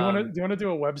 Do you want to do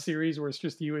a web series where it's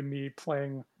just you and me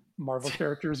playing Marvel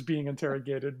characters being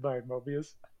interrogated by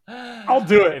Mobius? I'll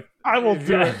do it. I will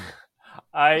do it.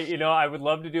 I would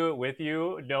love to do it with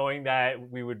you, knowing that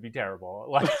we would be terrible.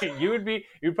 Like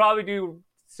you'd probably do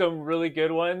some really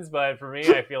good ones, but for me,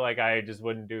 I feel like I just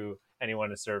wouldn't do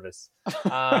anyone a service.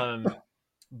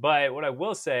 But what I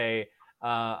will say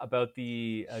about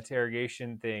the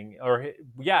interrogation thing,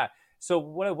 so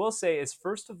what I will say is,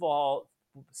 first of all,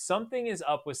 something is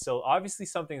up with Sylvie. Obviously,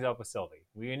 something's up with Sylvie.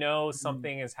 We know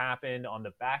something has happened on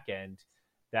the back end,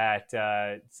 that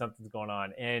something's going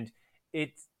on, and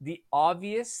it's the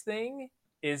obvious thing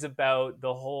is about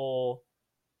the whole.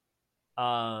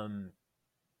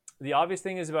 The obvious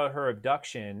thing is about her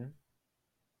abduction,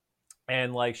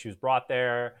 and like she was brought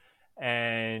there,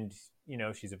 and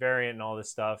she's a variant and all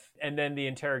this stuff, and then the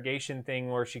interrogation thing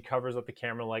where she covers up the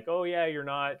camera like, oh yeah, you're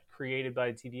not created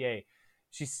by the TVA.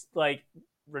 She's like,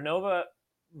 Renova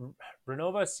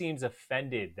seems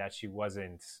offended that she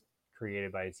wasn't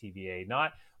created by a TVA.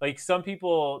 Not like some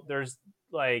people. There's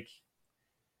like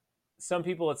some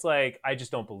people. It's like, I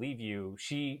just don't believe you.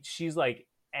 She's like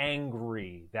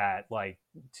angry that like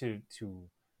to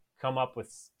come up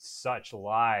with such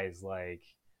lies. Like,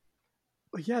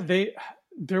 yeah,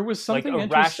 there was something like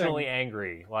irrationally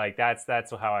angry. Like that's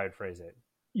how I would phrase it.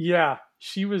 Yeah,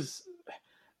 she was.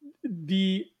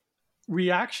 The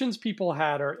reactions people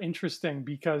had are interesting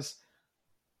because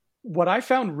what I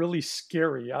found really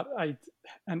scary,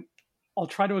 and I'll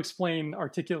try to explain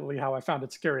articulately how I found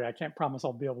it scary. I can't promise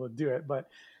I'll be able to do it, but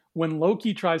when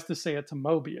Loki tries to say it to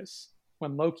Mobius,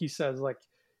 when Loki says like,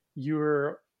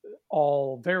 you're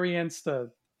all variants,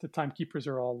 the timekeepers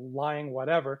are all lying,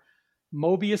 whatever,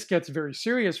 Mobius gets very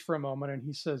serious for a moment and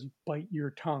he says, bite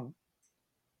your tongue.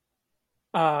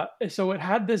 So it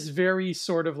had this very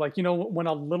sort of like, when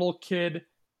a little kid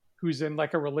who's in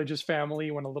like a religious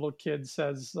family, when a little kid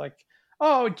says like,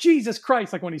 oh, Jesus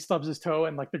Christ, like when he stubs his toe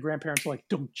and like the grandparents are like,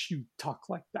 don't you talk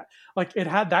like that. Like it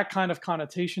had that kind of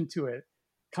connotation to it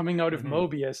coming out of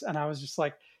Mobius. And I was just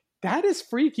like, that is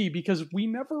freaky because we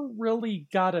never really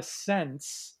got a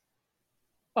sense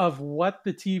of what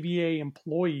the TVA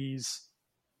employees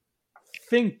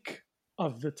think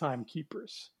of the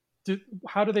timekeepers.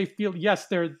 How do they feel? Yes,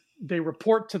 they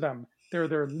report to them. They're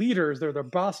their leaders. They're their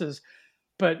bosses.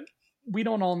 But we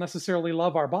don't all necessarily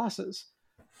love our bosses.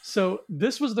 So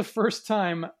this was the first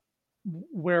time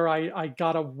where I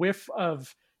got a whiff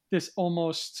of this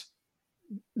almost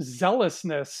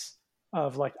zealousness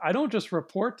of like, I don't just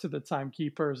report to the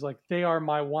timekeepers. Like they are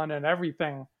my one and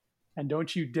everything. And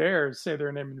don't you dare say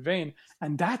their name in vain.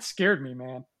 And that scared me,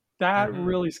 man. That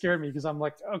really scared me because I'm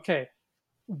like, okay,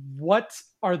 what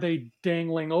are they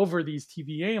dangling over these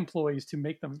TVA employees to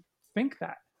make them think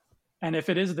that? And if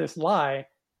it is this lie,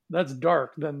 that's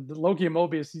dark. Then Loki and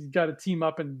Mobius, you got to team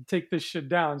up and take this shit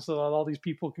down so that all these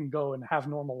people can go and have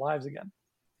normal lives again.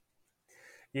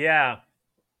 Yeah,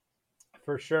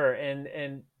 for sure.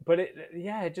 But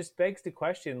it just begs the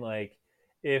question, like,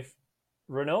 if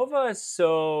Renova is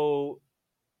so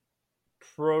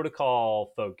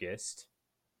protocol focused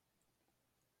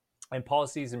and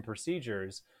policies and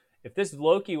procedures, if this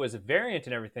Loki was a variant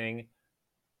and everything,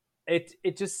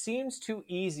 it just seems too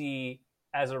easy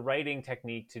as a writing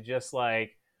technique to just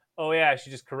like, oh yeah, she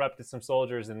just corrupted some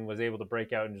soldiers and was able to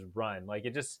break out and just run. Like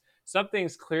it just,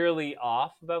 something's clearly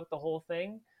off about the whole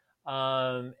thing.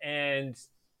 And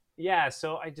yeah,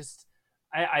 so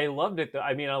I loved it though.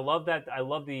 I mean, I love that. I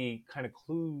love the kind of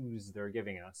clues they're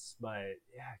giving us, but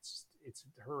yeah, it's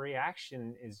her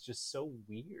reaction is just so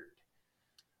weird.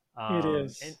 It um, and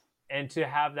is. and to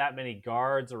have that many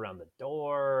guards around the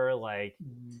door,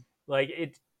 Mhm. like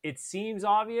it seems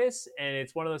obvious, and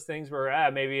it's one of those things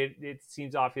where maybe it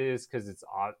seems obvious because it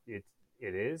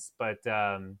is,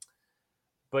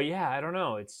 but yeah, I don't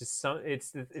know. It's just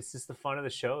it's just the fun of the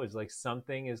show is like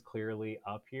something is clearly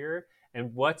up here.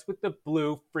 And what's with the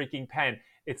blue freaking pen?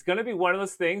 It's gonna be one of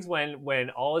those things when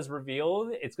all is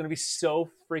revealed, it's gonna be so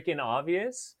freaking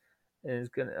obvious, and it's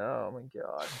gonna oh my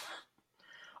god.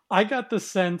 I got the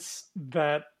sense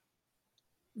that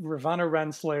Ravonna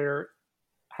Renslayer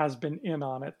has been in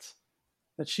on it,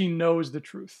 that she knows the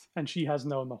truth and she has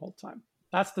known the whole time.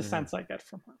 That's the Mm-hmm. sense I get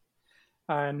from her.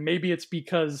 And maybe it's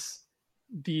because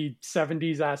the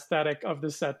 70s aesthetic of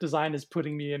the set design is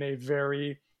putting me in a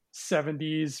very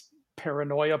 70s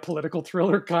paranoia political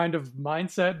thriller kind of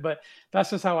mindset, but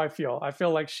that's just how I feel. I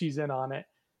feel like she's in on it.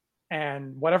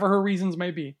 And whatever her reasons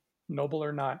may be, noble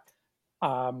or not,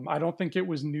 I don't think it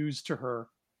was news to her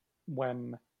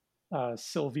when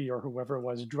Sylvie or whoever it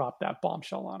was dropped that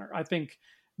bombshell on her. I think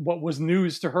what was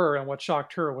news to her and what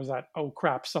shocked her was that, oh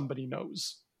crap, somebody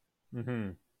knows.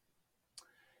 Mm-hmm.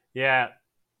 Yeah,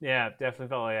 yeah, definitely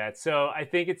felt like that. So I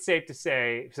think it's safe to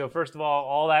say. So first of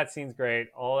all that scene's great.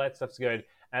 All that stuff's good.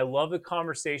 I love the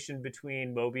conversation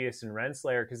between Mobius and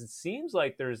Renslayer because it seems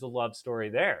like there's a love story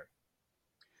there.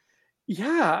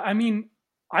 Yeah, I mean,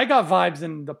 I got vibes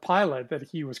in the pilot that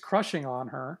he was crushing on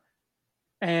her.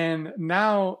 And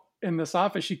now in this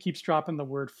office, she keeps dropping the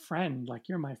word friend, like,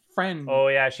 you're my friend. Oh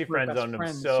yeah, she We're friend best zoned him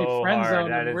friends. She so friend hard.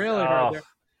 zoned That him is really hard oh.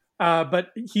 there.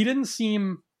 But he didn't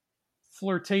seem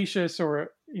flirtatious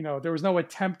or, there was no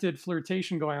attempted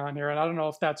flirtation going on here. And I don't know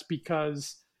if that's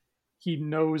because he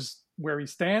knows where he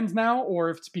stands now or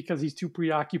if it's because he's too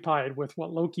preoccupied with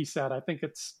what Loki said. I think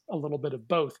it's a little bit of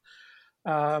both.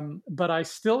 But I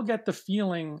still get the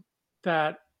feeling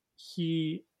that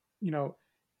he, you know,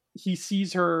 he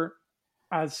sees her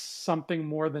as something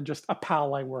more than just a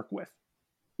pal I work with.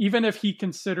 Even if he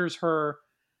considers her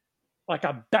like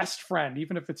a best friend,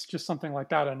 even if it's just something like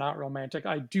that and not romantic,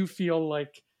 I do feel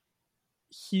like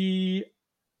he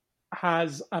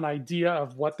has an idea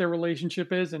of what their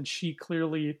relationship is, and she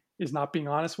clearly is not being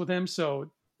honest with him.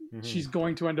 So Mm-hmm. she's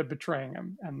going to end up betraying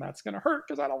him, and that's going to hurt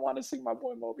because I don't want to see my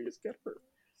boy Mobius get hurt.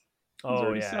 He's Oh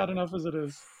already yeah. sad enough as it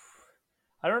is.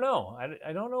 I don't know.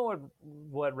 I don't know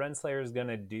what Renslayer is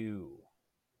gonna do.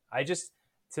 I just,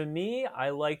 to me, I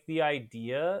like the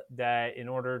idea that in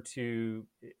order to,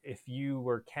 if you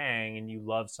were Kang and you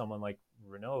love someone like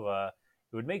Renova,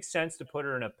 it would make sense to put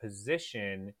her in a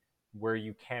position where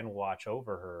you can watch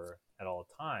over her at all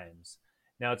times.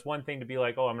 Now, it's one thing to be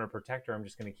like, oh, I'm going to protect her. I'm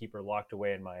just going to keep her locked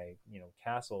away in my,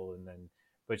 castle, and then,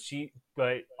 but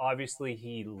obviously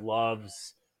he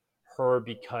loves her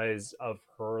because of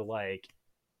her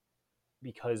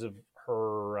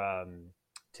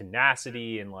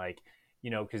tenacity and like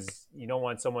because you don't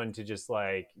want someone to just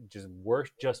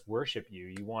worship you.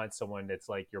 You want someone that's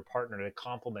like your partner that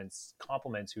complements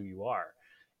who you are.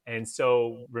 And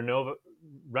so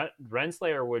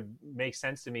Renslayer would make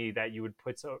sense to me that you would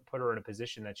put her in a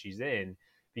position that she's in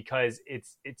because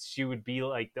she would be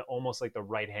like almost like the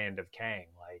right hand of Kang,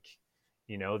 like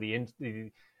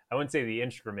the I wouldn't say the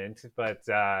instrument, but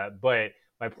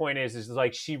my point is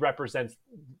like she represents.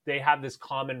 They have this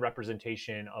common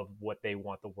representation of what they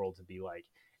want the world to be like,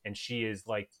 and she is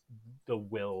like the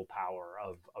willpower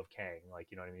of Kang. Like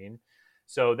you know what I mean?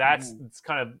 So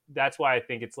Mhm. that's why I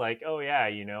think it's like oh yeah,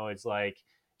 it's like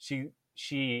she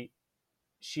she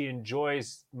she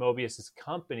enjoys Mobius's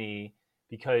company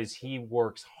because he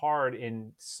works hard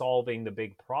in solving the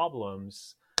big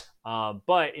problems.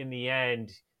 But in the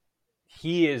end,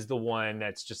 he is the one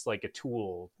that's just like a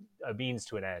tool, a means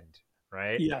to an end,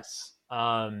 right? Yes.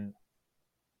 Um,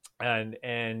 and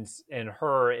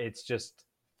her, it's just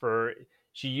for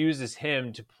she uses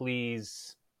him to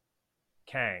please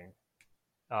Kang,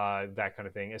 that kind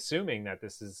of thing. Assuming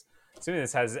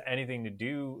this has anything to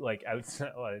do like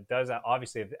outside, well, it does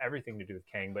obviously have everything to do with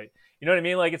Kang, but you know what I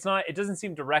mean. Like it doesn't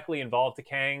seem directly involved to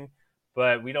Kang,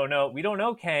 but we don't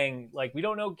know Kang, like we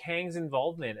don't know Kang's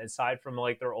involvement aside from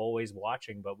like they're always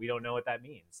watching, but we don't know what that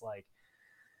means. Like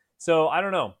so I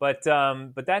don't know, but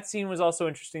that scene was also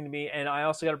interesting to me, and I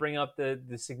also got to bring up the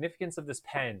significance of this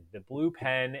pen, the blue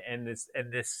pen, and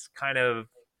this kind of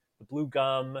the blue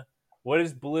gum. What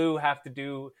does blue have to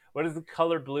do? What does the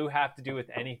color blue have to do with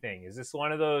anything? Is this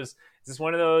one of those? Is this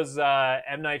one of those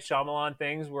M Night Shyamalan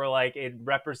things where like it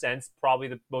represents probably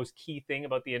the most key thing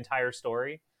about the entire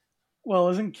story? Well,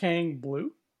 isn't Kang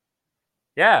blue?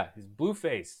 Yeah, he's blue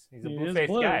face. He's a He blue is faced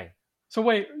blue. guy. So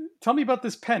wait, tell me about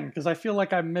this pen because I feel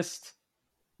like I missed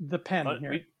the pen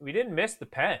here. We didn't miss the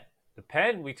pen. the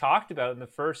pen we talked about in the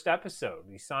first episode.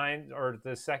 He signed, or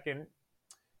the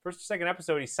first or second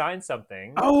episode, he signed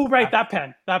something. Oh, right, that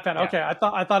pen. Yeah. Okay,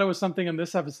 I thought it was something in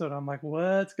this episode. I'm like,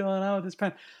 what's going on with this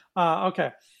pen?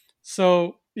 Okay,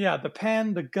 so yeah, the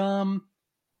pen, the gum,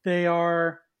 they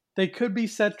could be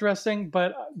set dressing,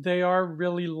 but they are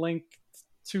really linked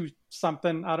to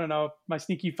something. I don't know. My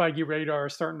sneaky Feige radar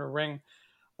is starting to ring.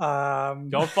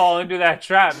 Don't fall into that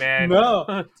trap, man. No,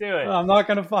 Don't do it. I'm not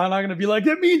gonna be like,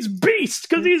 it means beast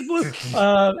because he's blue.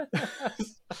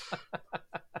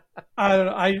 I don't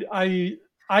know.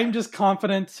 I'm just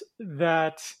confident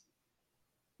that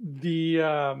the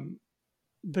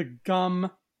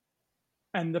gum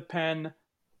and the pen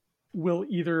will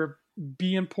either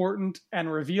be important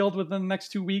and revealed within the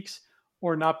next 2 weeks,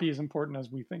 or not be as important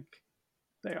as we think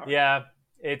they are. Yeah,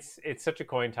 it's such a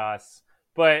coin toss.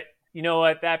 But you know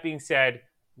what? That being said,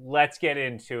 let's get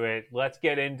into it. Let's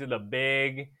get into the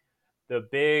big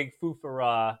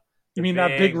foofara. You mean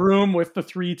that big room with the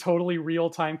 3 totally real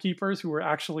timekeepers who were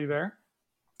actually there?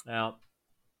 Well,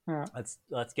 Yeah.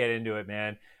 let's get into it,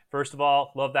 man. First of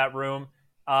all, love that room.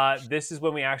 This is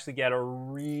when we actually get a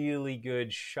really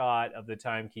good shot of the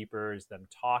timekeepers, them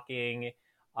talking.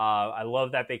 I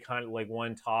love that they kind of like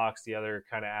one talks, the other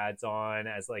kind of adds on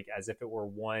as if it were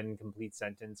one complete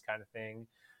sentence kind of thing.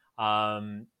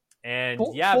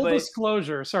 Full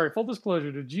disclosure. Full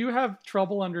disclosure. Did you have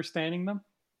trouble understanding them?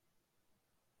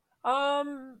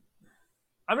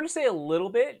 I'm going to say a little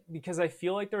bit because I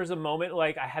feel like there was a moment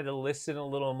like I had to listen a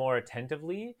little more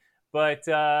attentively, but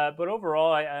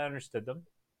overall I understood them.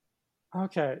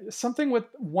 Okay, something with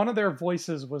one of their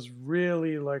voices was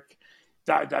really like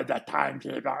the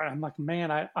timekeeper. I'm like,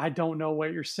 man, I don't know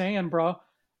what you're saying, bro.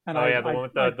 And the one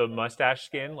with the mustache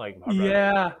skin, like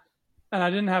yeah. And I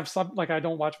didn't have I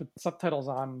don't watch with subtitles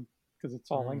on because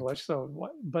it's all English. So,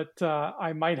 but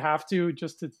I might have to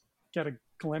just to get a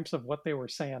glimpse of what they were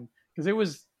saying because it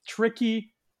was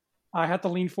tricky. I had to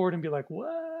lean forward and be like, what?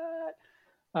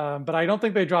 But I don't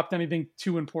think they dropped anything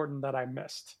too important that I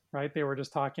missed, right? They were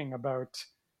just talking about,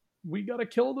 we got to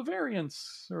kill the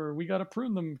variants or we got to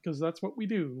prune them because that's what we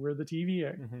do. We're the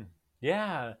TVA. Mm-hmm.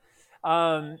 Yeah.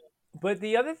 But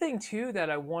the other thing too that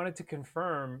I wanted to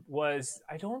confirm was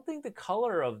I don't think the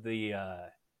color of the,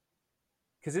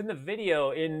 because in the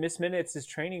video, in Miss Minutes'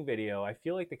 training video, I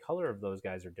feel like the color of those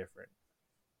guys are different.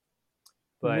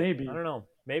 But maybe. I don't know.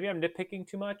 Maybe I'm nitpicking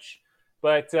too much.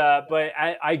 But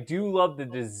I do love the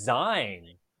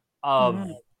design of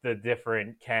the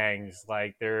different Kangs.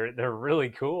 Like they're really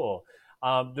cool.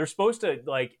 They're supposed to,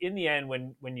 like, in the end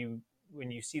when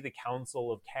you see the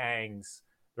Council of Kangs,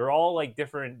 they're all like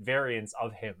different variants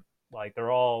of him. Like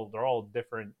they're all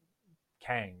different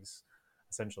Kangs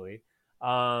essentially.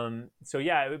 So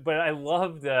yeah, but I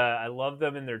love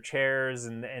them in their chairs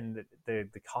and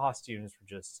the costumes were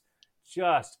just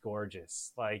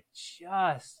gorgeous. Like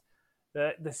just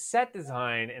the set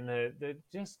design and the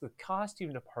just the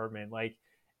costume department, like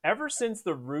ever since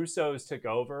the Russos took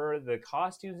over, the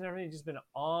costumes and everything just been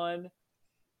on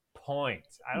point.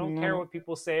 I don't care what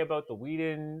people say about the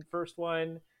Whedon first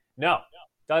one. No,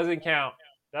 doesn't count.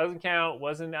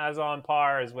 Wasn't as on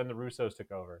par as when the Russos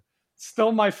took over.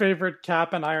 Still my favorite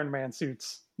Cap and Iron Man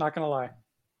suits. Not gonna lie.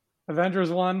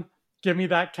 Avengers 1, give me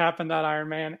that Cap and that Iron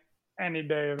Man any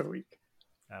day of the week.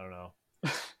 I don't know.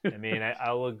 I mean,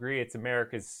 I'll agree. It's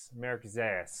America's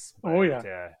ass. But, oh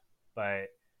yeah. But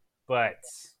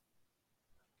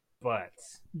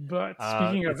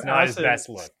speaking of it's not asses, his best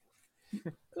look.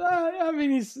 I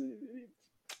mean,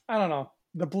 I don't know,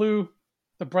 the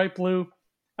bright blue.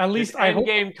 At least I hope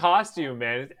endgame costume,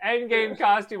 man. It's endgame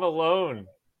costume alone.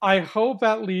 I hope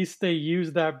at least they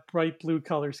use that bright blue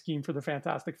color scheme for the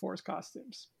Fantastic Four's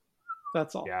costumes.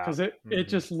 That's all, because it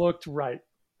just looked right.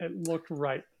 It looked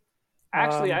right.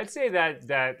 Actually, I'd say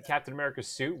that Captain America's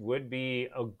suit would be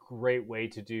a great way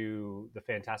to do the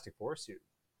Fantastic Four suit.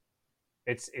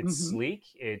 It's sleek.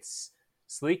 It's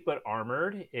sleek but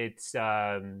armored. It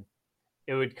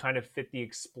would kind of fit the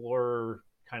Explorer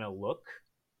kind of look.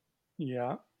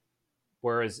 Yeah.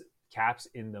 Whereas Cap's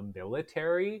in the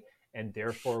military and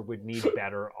therefore would need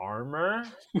better armor.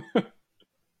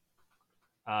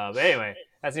 But anyway,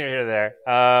 that's neither here nor there.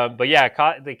 But yeah,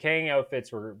 the Kang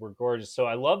outfits were gorgeous. So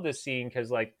I love this scene because,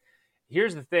 like,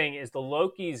 here's the thing: is the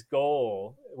Loki's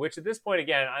goal, which at this point,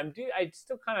 again, I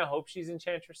still kind of hope she's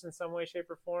Enchantress in some way, shape,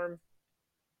 or form.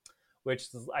 Which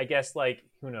I guess, like,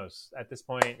 who knows? At this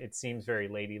point, it seems very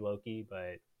Lady Loki,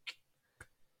 but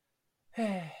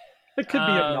it could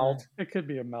be a meld. It could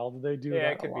be a meld. They do. Yeah,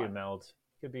 that it could a be lot. a meld.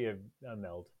 Could be a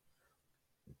meld.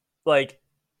 Like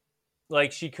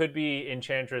she could be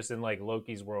Enchantress in like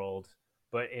Loki's world,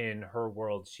 but in her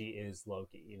world, she is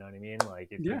Loki. You know what I mean?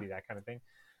 Like it Yeah. could be that kind of thing.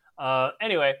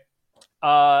 Anyway,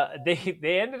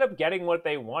 they ended up getting what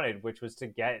they wanted, which was to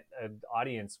get an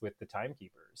audience with the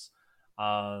Timekeepers.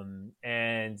 And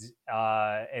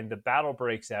the battle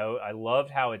breaks out. I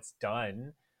loved how it's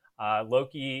done.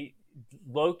 Loki.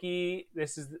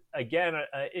 This is again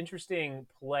an interesting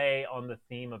play on the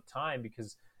theme of time,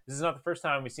 because this is not the first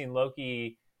time we've seen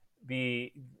Loki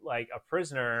be like a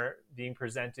prisoner being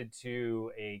presented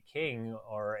to a king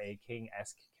or a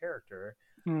king-esque character,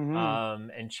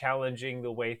 and challenging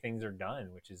the way things are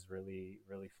done, which is really,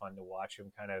 really fun to watch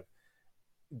him kind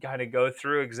of go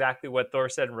through exactly what Thor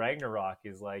said in Ragnarok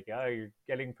is like, oh, you're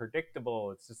getting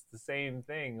predictable. It's just the same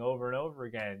thing over and over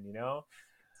again, you know?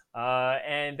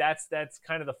 And that's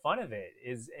kind of the fun of it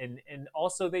is, and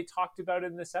also they talked about it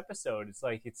in this episode. It's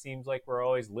like, it seems like we're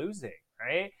always losing,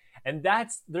 right? And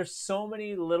there's so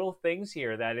many little things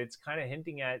here that it's kind of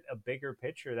hinting at a bigger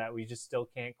picture that we just still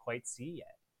can't quite see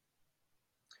yet.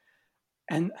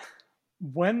 And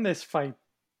when this fight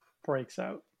breaks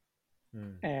out,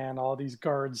 and all these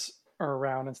guards are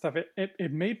around and stuff,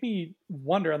 it made me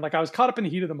wonder. And like, I was caught up in the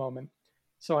heat of the moment,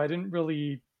 so I didn't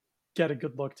really get a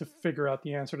good look to figure out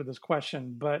the answer to this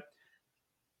question. But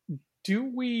do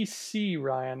we see,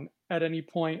 Ryan, at any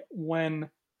point when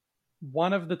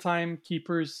one of the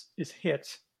Timekeepers is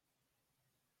hit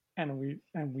and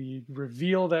we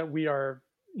reveal that we are,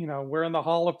 we're in the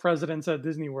Hall of Presidents at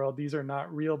Disney World. These are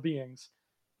not real beings.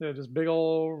 They're just big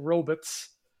old robots.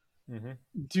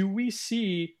 Do we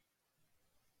see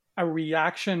a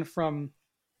reaction from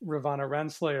Ravonna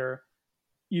Renslayer,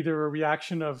 either a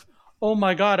reaction of, oh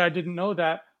my God, I didn't know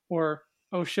that, or,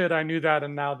 oh shit, I knew that,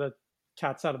 and now the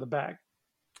cat's out of the bag?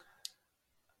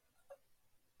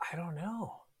 I don't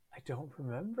know. I don't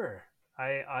remember.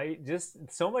 I just,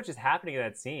 so much is happening in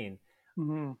that scene.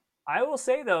 I will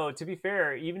say, though, to be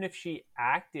fair, even if she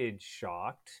acted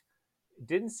shocked, it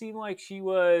didn't seem like she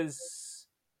was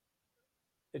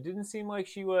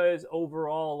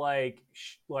overall like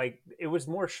it was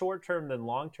more short term than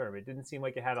long term. It didn't seem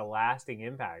like it had a lasting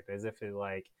impact, as if it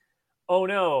like, oh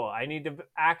no, I need to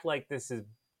act like this is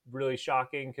really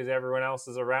shocking because everyone else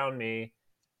is around me,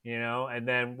 and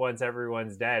then once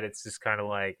everyone's dead, it's just kind of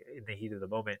like in the heat of the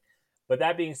moment. But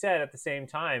that being said, at the same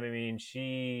time, I mean,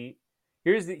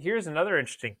 here's another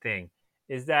interesting thing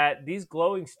is that these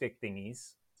glowing stick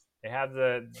thingies, they have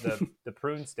the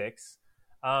prune sticks.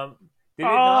 I'm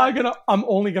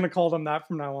only gonna call them that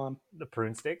from now on. The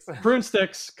prune sticks. Prune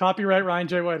sticks. Copyright Ryan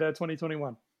J. Whitehead,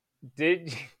 2021.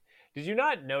 Did you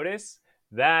not notice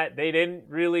that they didn't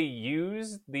really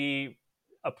use the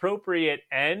appropriate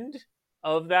end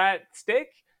of that stick?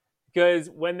 Because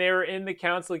when they were in the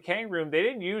Council of Kang room, they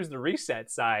didn't use the reset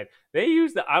side. They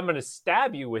used the I'm gonna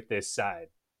stab you with this side.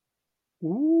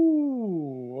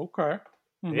 Ooh, okay.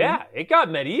 Yeah, it got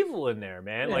medieval in there,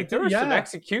 man. Like there were some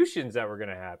executions that were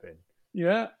gonna happen.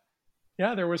 Yeah,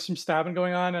 there was some stabbing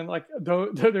going on, and like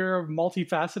they're a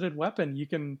multifaceted weapon. You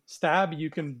can stab, you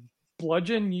can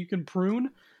bludgeon, you can prune.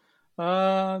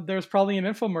 There's probably an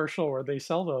infomercial where they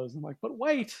sell those. I'm like, but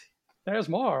wait, there's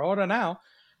more. Order now.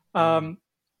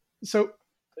 So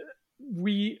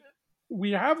we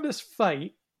have this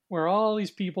fight where all these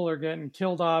people are getting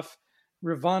killed off.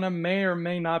 Ravonna may or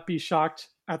may not be shocked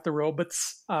at the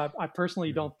robots. I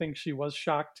personally don't think she was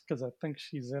shocked because I think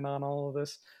she's in on all of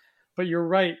this. But you're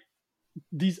right.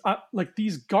 These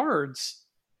guards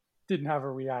didn't have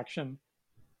a reaction,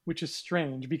 which is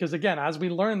strange because, again, as we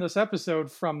learned this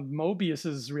episode from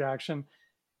Mobius's reaction,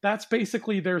 that's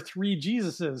basically their three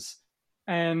Jesuses,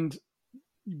 and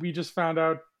we just found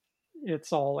out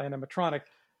it's all animatronic.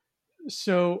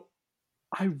 So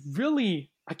I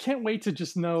can't wait to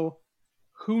just know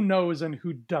who knows and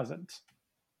who doesn't.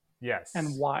 Yes.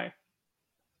 And why.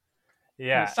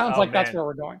 Yeah. And it sounds like that's where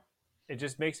we're going. It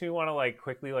just makes me want to like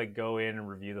quickly like go in and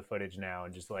review the footage now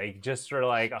and just sort of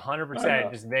like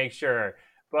 100% just make sure.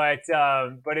 But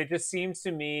it just seems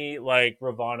to me like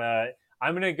Ravonna,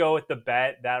 I'm going to go with the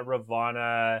bet that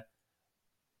Ravonna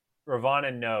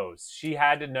knows. She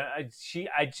had to know. She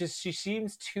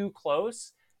seems too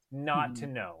close not to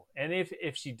know. And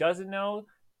if she doesn't know,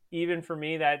 even for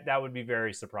me, that would be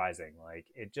very surprising. Like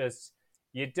it just,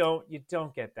 you don't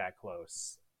get that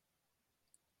close.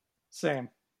 Same.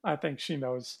 I think she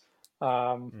knows.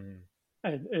 And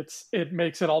it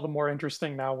makes it all the more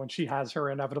interesting now when she has her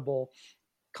inevitable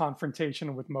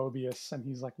confrontation with Mobius, and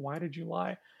he's like, "Why did you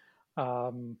lie?"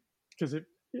 Because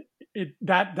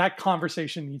that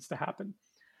conversation needs to happen.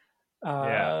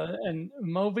 And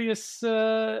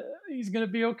Mobius, he's gonna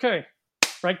be okay,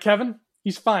 right, Kevin?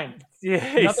 He's fine. Yeah,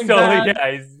 nothing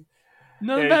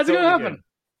bad's gonna happen.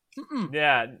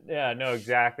 Yeah, no,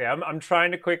 exactly. I'm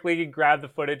trying to quickly grab the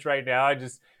footage right now. I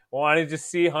just want to just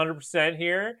see 100%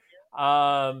 here.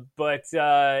 But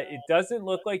it doesn't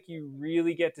look like you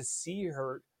really get to see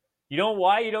her. You know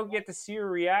why you don't get to see her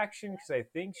reaction? Because I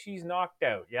think she's knocked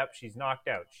out. Yep, she's knocked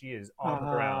out. She is on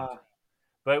the ground. Uh,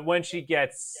 But when she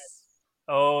gets,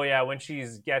 oh yeah, when she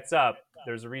gets up,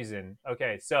 there's a reason.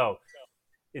 Okay, so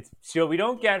we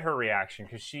don't get her reaction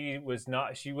because she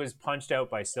was punched out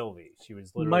by Sylvie. She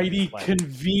was literally Mighty just like,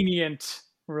 convenient,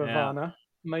 yeah. Ravana.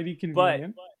 Mighty But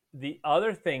convenient. the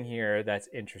other thing here that's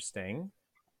interesting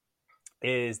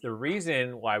is the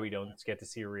reason why we don't get to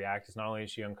see her react is not only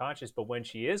is she unconscious, but when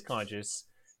she is conscious,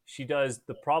 she does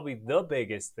the probably the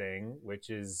biggest thing, which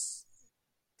is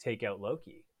take out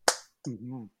Loki.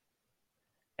 Mhm.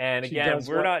 And She again, does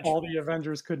we're what not, all the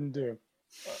Avengers couldn't do.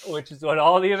 which is what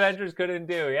all the Avengers couldn't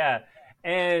do. Yeah.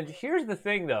 And here's the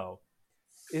thing, though,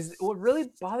 is what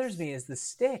really bothers me is the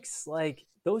sticks. Like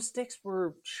those sticks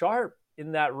were sharp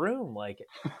in that room. Like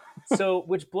so,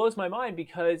 which blows my mind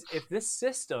because if this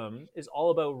system is all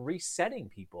about resetting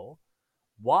people,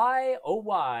 why, oh,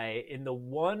 why, in the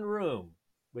one room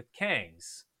with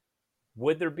Kangs,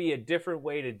 would there be a different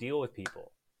way to deal with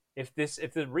people? If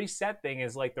the reset thing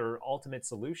is like their ultimate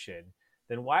solution,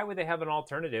 then why would they have an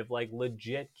alternative like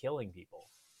legit killing people?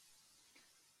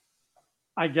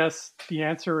 I guess the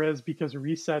answer is because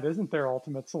reset isn't their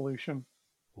ultimate solution.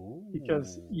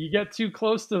 Because Ooh. you get too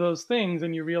close to those things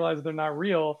and you realize they're not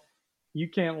real, you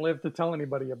can't live to tell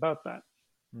anybody about that.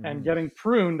 And Mm-hmm. getting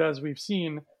pruned, as we've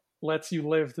seen, lets you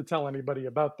live to tell anybody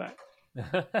about that.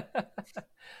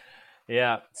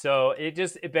 Yeah, so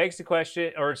it begs the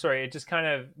question, or sorry, it just kind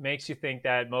of makes you think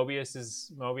that Mobius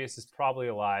is probably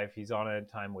alive. He's on a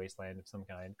time wasteland of some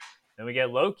kind. Then we get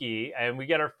Loki, and we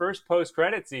get our first post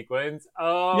credit sequence.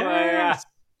 Oh my god! Yes.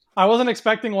 I wasn't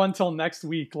expecting one till next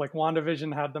week. Like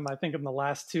WandaVision had them, I think, in the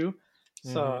last two.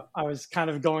 Mm-hmm. So I was kind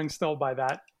of going still by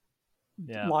that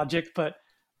Yeah. logic, but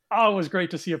oh, it was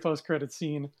great to see a post credit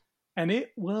scene. And it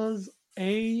was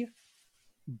a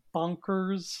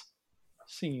bonkers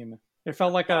scene. It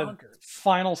felt like a Bonkers.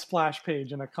 final splash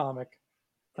page in a comic.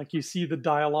 Like you see the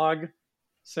dialogue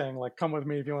saying like "Come with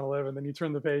me if you want to live," and then you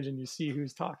turn the page and you see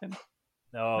who's talking.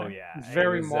 Oh Like, yeah, it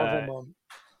very was. Marvel moment.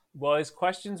 Well, his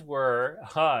questions were,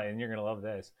 and you're gonna love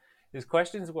this. His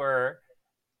questions were,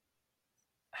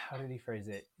 how did he phrase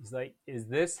it? He's like, "Is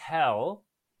this hell?"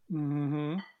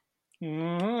 Mm-hmm.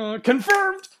 Mm-hmm.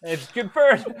 Confirmed. It's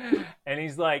confirmed. And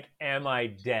he's like, "Am I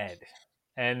dead?"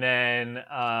 And then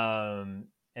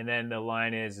the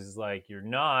line is like, "You're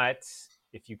not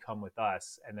if you come with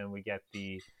us." And then we get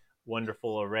the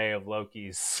wonderful array of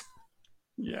Lokis.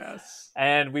 Yes.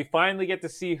 And we finally get to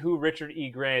see who Richard E.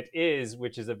 Grant is,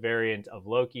 which is a variant of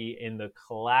Loki in the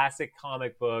classic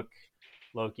comic book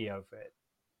Loki outfit.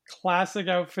 Classic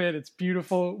outfit. It's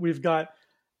beautiful. We've got,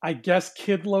 I guess,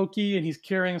 Kid Loki, and he's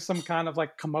carrying some kind of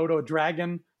like Komodo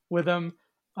dragon with him.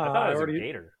 I thought I it was a already.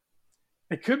 gator.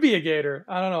 It could be a gator.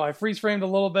 I don't know. I freeze framed a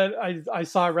little bit. I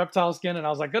saw reptile skin, and I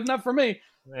was like, good enough for me.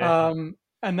 Yeah.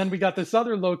 And then we got this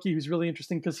other Loki who's really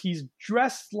interesting because he's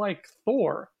dressed like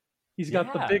Thor. He's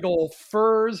got the Yeah. big old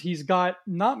furs. He's got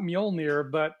not Mjolnir,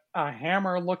 but a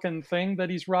hammer looking thing that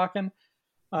he's rocking.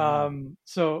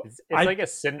 So It's like a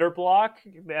cinder block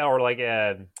or like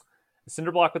a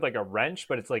cinder block with like a wrench,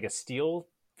 but it's like a steel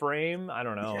frame. I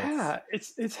don't know. yeah,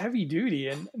 it's heavy duty.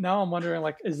 And now I'm wondering,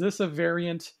 like, is this a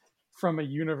variant from a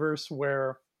universe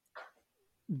where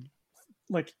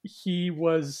like he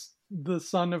was the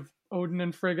son of Odin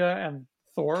and Frigga, and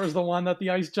Thor is the one that the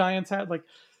ice giants had? Like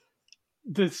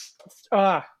this,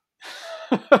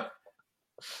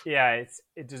 Yeah,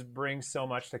 it just brings so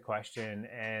much to question,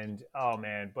 and oh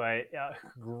man, but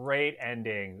great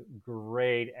ending,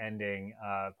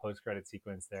 post credit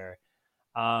sequence there.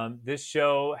 This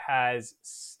show has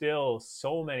still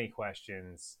so many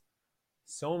questions.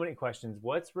 So many questions.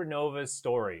 What's Renova's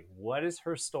story? What is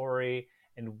her story?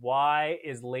 And why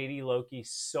is Lady Loki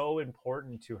so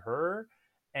important to her?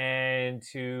 And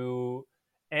to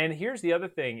and here's the other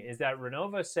thing is that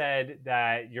Renova said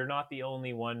that you're not the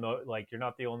only one you're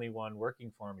not the only one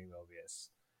working for me, Mobius.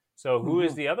 So who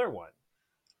is mhm. the other one?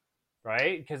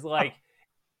 Right? Because like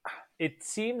it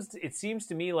seems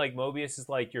to me like Mobius is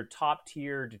like your top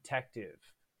tier detective.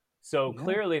 So Yeah,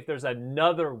 clearly if there's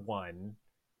another one,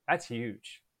 that's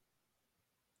huge.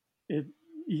 it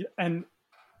and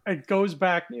it goes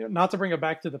back, not to bring it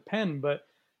back to the pen, but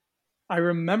I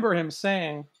remember him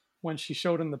saying when she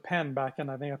showed him the pen back in,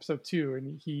 I think, episode 2,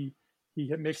 and he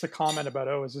makes a comment about,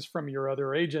 oh, is this from your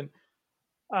other agent?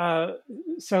 Uh,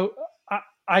 so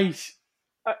I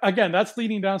again, that's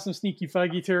leading down some sneaky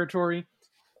Feige territory,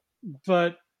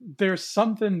 but there's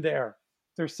something there.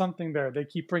 There's something there. They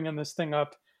keep bringing this thing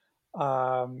up.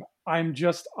 I'm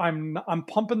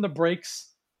pumping the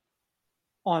brakes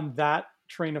on that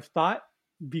train of thought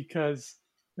because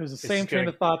there's the same train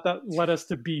of thought that led us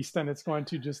to Beast, and it's going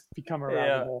to just become a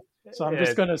rabbit hole. So I'm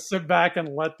just going to sit back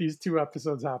and let these 2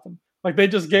 episodes happen. Like they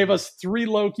just gave us 3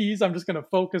 Lokis. I'm just going to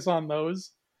focus on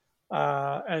those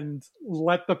and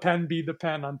let the pen be the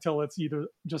pen until it's either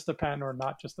just a pen or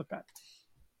not just a pen.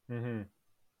 Mm-hmm.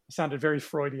 Sounded very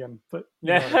Freudian, but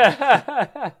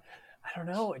I don't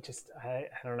know. I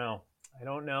don't know. I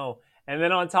don't know. And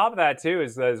then on top of that too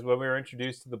is when we were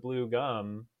introduced to the blue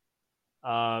gum,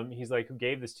 he's like, "Who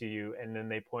gave this to you?" And then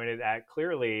they pointed at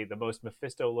clearly the most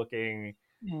Mephisto-looking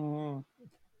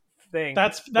thing.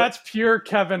 That's pure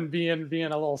Kevin being a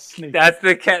little sneaky. That's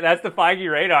the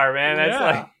Feige radar, man. That's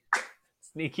like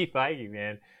sneaky Feige,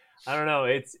 man. I don't know.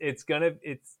 It's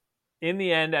in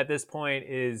the end at this point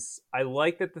is I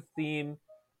like that the theme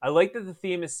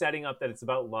is setting up that it's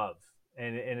about love.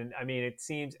 And I mean, it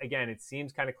seems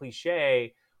kind of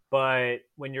cliche, but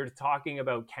when you're talking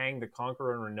about Kang the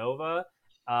Conqueror and Renova,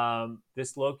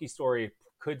 this Loki story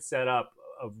could set up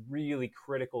a really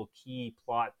critical key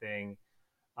plot thing,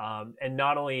 and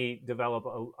not only develop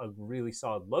a really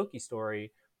solid Loki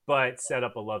story, but set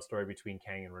up a love story between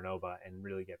Kang and Renova and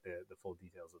really get the full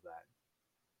details of that.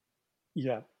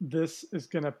 Yeah, this is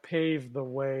going to pave the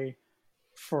way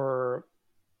for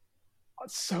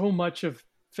so much of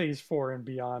Phase 4 and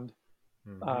beyond.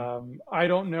 Mm-hmm. I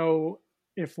don't know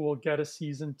if we'll get a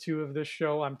season 2 of this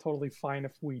show. I'm totally fine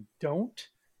if we don't.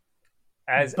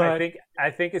 I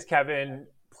think as Kevin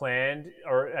planned,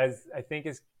 or as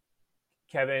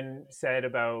Kevin said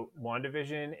about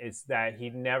WandaVision, is that he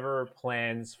never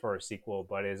plans for a sequel,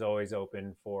 but is always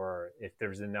open for, if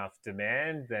there's enough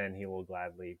demand, then he will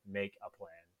gladly make a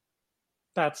plan.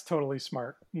 That's totally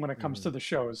smart when it comes to the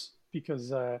shows,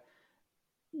 because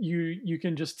you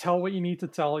can just tell what you need to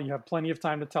tell. You have plenty of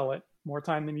time to tell it, more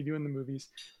time than you do in the movies.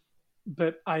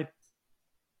 But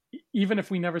even if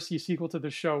we never see a sequel to the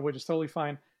show, which is totally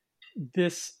fine,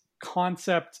 this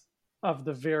concept of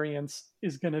the variants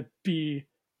is going to be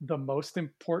the most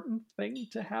important thing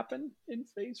to happen in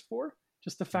Phase 4.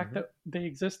 Just the fact that they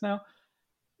exist now.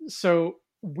 So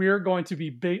we're going to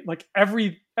be like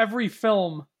every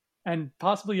film and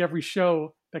possibly every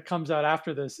show that comes out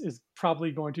after this is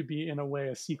probably going to be in a way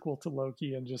a sequel to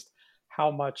Loki, and just how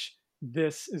much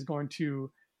this is going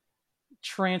to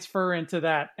transfer into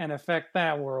that and affect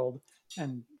that world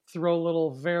and throw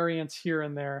little variants here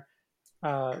and there.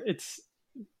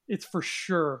 It's for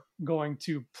sure going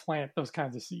to plant those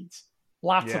kinds of seeds.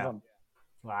 Lots of them.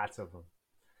 Lots of them.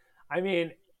 I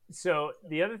mean, so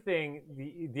the other thing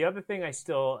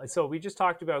so we just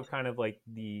talked about kind of like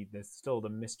the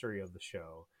mystery of the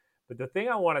show. But the thing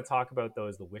I want to talk about though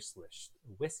is the wish list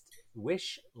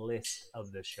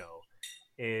of the show.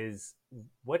 Is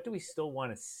what do we still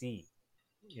want to see?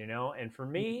 You know, and for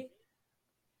me,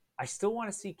 I still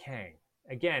want to see Kang.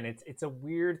 Again, it's a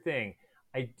weird thing.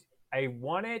 I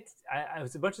want it.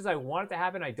 As much as I want it to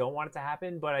happen, I don't want it to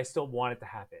happen, but I still want it to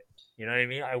happen. You know what I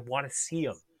mean? I want to see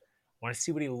him. I want to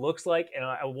see what he looks like, and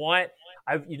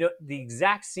the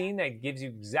exact scene that gives you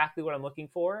exactly what I'm looking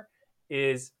for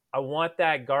is I want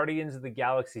that Guardians of the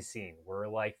Galaxy scene where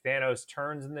like Thanos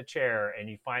turns in the chair and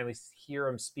you finally hear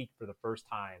him speak for the first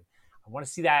time. I want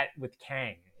to see that with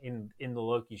Kang in the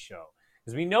Loki show,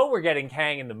 because we know we're getting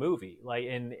Kang in the movie, like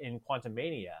in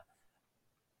Quantumania,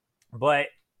 but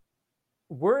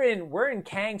we're in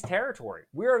Kang's territory.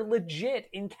 We're legit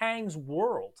in Kang's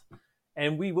world,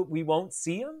 and we won't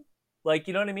see him. Like,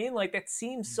 you know what I mean? Like, that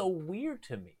seems so weird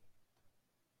to me.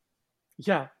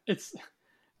 Yeah, it's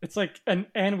like,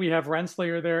 and we have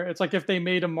Renslayer there. It's like if they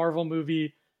made a Marvel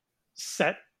movie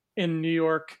set in New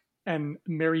York and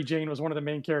Mary Jane was one of the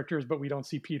main characters, but we don't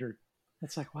see Peter.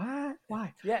 It's like, what?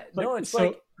 Why? Yeah, like, no,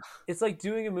 it's like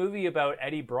doing a movie about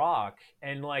Eddie Brock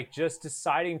and like just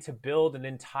deciding to build an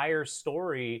entire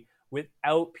story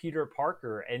without Peter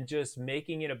Parker and just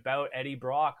making it about Eddie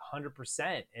Brock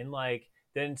 100%, and like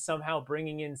then somehow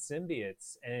bringing in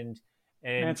symbiotes and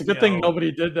man, it's a good thing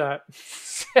nobody did that.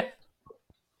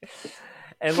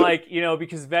 And like, you know,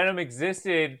 because Venom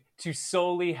existed to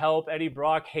solely help Eddie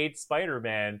Brock hate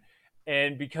Spider-Man,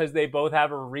 and because they both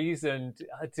have a reason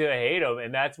to hate him,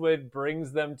 and that's what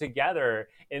brings them together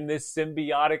in this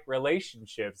symbiotic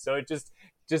relationship. So it just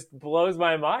blows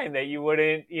my mind that you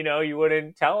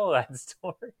wouldn't tell that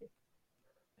story.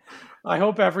 I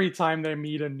hope every time they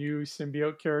meet a new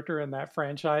symbiote character in that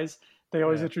franchise, they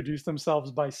always introduce themselves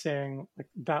by saying like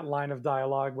that line of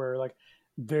dialogue where like,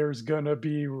 there's gonna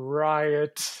be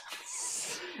riot.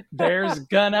 There's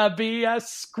gonna be a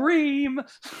scream.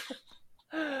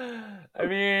 I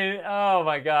mean, oh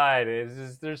my god, it's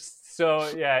just, there's so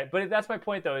yeah. But that's my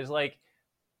point though. Is like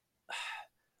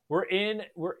we're in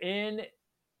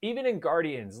even in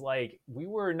Guardians, like we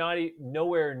were not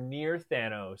nowhere near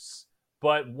Thanos,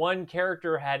 but one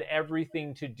character had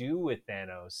everything to do with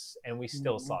Thanos, and we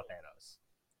still saw Thanos.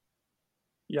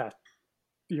 Yeah,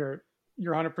 you're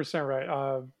 100%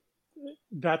 right.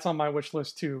 That's on my wish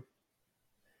list too.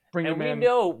 Bring And him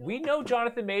in. we know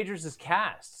Jonathan Majors is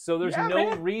cast, so there's Yeah, no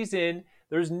man. reason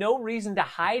to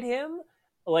hide him,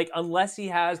 like unless he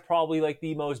has probably like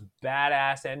the most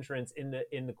badass entrance in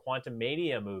the Quantum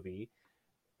Mania movie.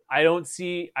 I don't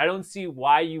see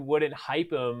why you wouldn't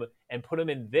hype him and put him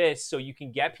in this so you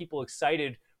can get people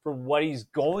excited for what he's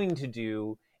going to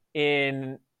do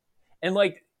in and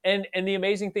like and the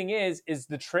amazing thing is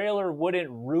the trailer wouldn't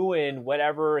ruin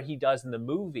whatever he does in the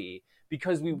movie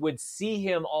because we would see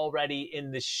him already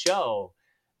in the show.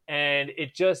 And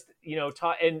it just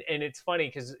and it's funny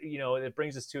because it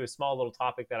brings us to a small little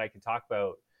topic that I can talk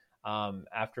about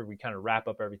after we kind of wrap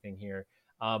up everything here.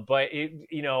 But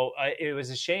it was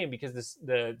a shame because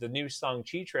the new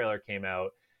Shang-Chi trailer came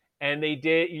out, and they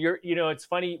did. It's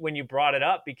funny when you brought it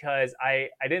up because I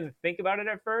didn't think about it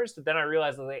at first, but then I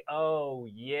realized I was like, oh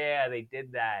yeah, they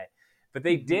did that. But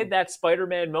they did that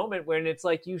Spider-Man moment when it's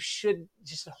like you should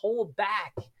just hold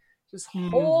back,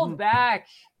 hold back.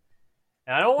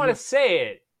 And I don't want to say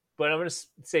it, but I'm going to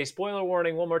say spoiler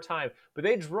warning one more time. But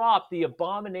they dropped the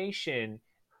Abomination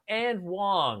and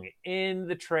Wong in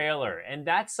the trailer, and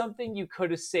that's something you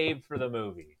could have saved for the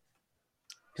movie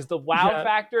because the wow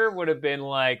factor would have been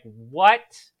like, what?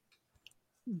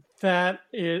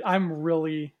 I'm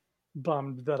really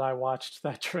bummed that I watched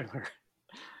that trailer.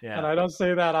 Yeah. And I don't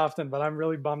say that often, but I'm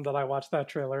really bummed that I watched that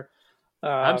trailer.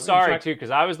 I'm sorry too, because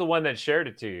I was the one that shared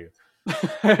it to you.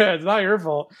 It's not your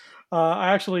fault.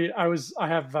 I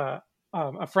have a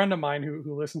friend of mine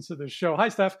who listens to this show. Hi,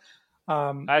 Steph.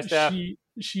 Hi, Steph.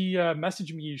 She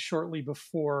messaged me shortly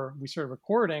before we started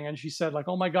recording, and she said, like,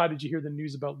 "Oh my God, did you hear the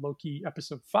news about Loki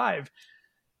episode 5?"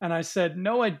 And I said,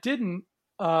 "No, I didn't.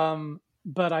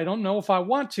 But I don't know if I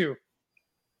want to,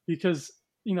 because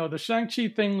the Shang-Chi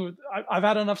thing. I've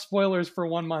had enough spoilers for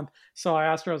 1 month." So I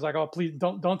asked her. I was like, "Oh, please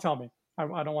don't tell me.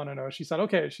 I don't want to know." She said,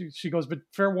 "Okay." She goes, "But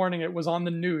fair warning, it was on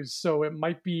the news, so it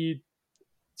might be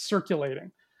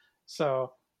circulating."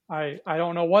 So I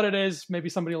don't know what it is. Maybe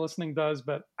somebody listening does,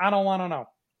 but I don't want to know.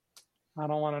 I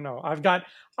don't want to know. I've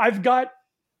got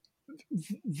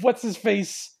what's his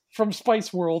face from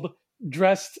Spice World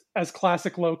dressed as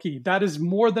classic Loki. That is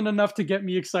more than enough to get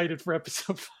me excited for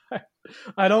episode 5.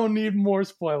 I don't need more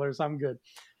spoilers. I'm good.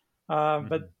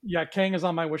 But yeah, Kang is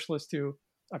on my wish list too.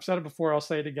 I've said it before. I'll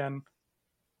say it again.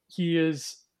 He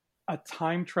is a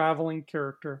time traveling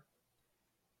character,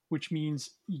 which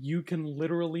means you can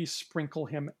literally sprinkle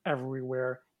him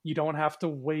everywhere. You don't have to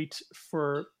wait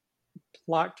for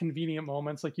plot convenient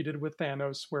moments like you did with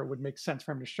Thanos, where it would make sense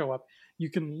for him to show up. You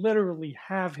can literally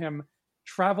have him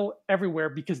travel everywhere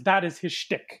because that is his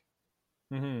shtick.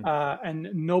 And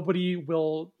nobody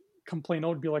will complain. It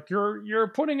would be like,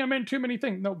 you're putting him in too many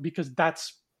things. No, because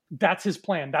that's his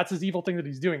plan. That's his evil thing that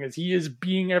he's doing, is he is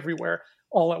being everywhere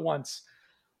all at once.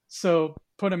 So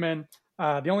put him in.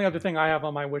 The only other thing I have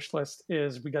on my wish list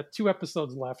is we got 2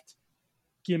 episodes left.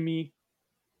 Give me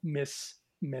Miss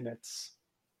Minutes.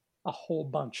 A whole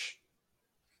bunch.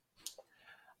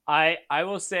 I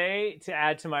will say, to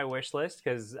add to my wish list,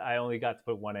 because I only got to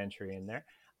put 1 entry in there.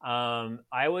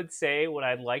 I would say what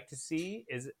I'd like to see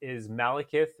is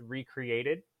Malekith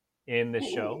recreated in the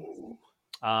show.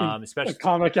 Especially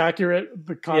comic accurate,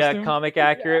 the costume. Yeah, comic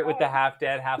accurate with the half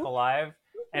dead, half alive.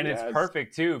 And it's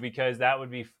perfect too, because that would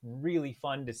be really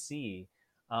fun to see.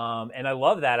 And I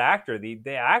love that actor.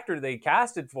 The actor they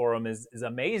casted for him is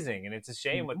amazing, and it's a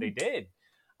shame what they did.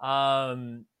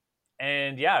 And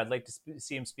yeah, I'd like to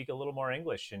see him speak a little more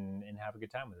English and have a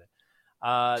good time with it.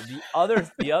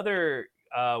 The other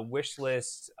wish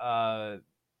list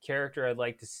character I'd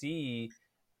like to see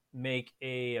make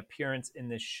a appearance in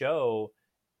this show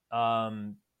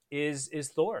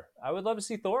is Thor. I would love to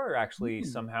see Thor actually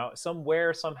somehow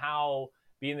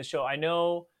be in the show. I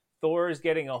know Thor is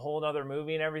getting a whole nother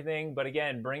movie and everything, but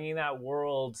again, bringing these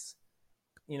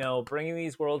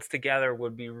worlds together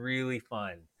would be really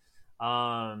fun.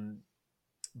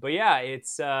 But yeah,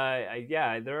 it's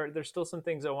there's still some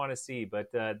things I want to see,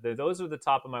 but those are the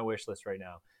top of my wish list right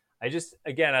now. I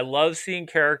love seeing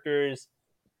characters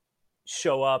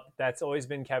show up. That's always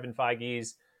been Kevin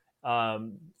Feige's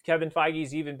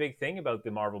even big thing about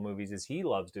the Marvel movies is he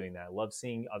loves doing that. Loves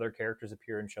seeing other characters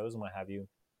appear in shows and what have you.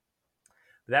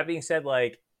 But that being said,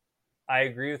 like, I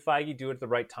agree with Feige. Do it at the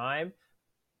right time.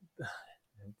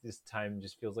 This time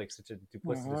just feels like such a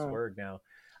duplicitous word now.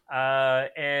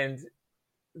 And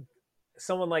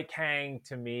someone like Kang,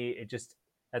 to me,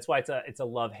 that's why it's a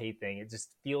love hate thing. It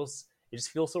just feels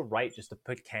so right just to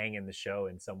put Kang in the show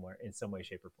in some way,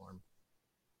 shape, or form.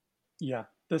 Yeah,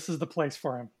 this is the place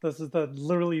for him. This is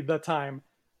literally the time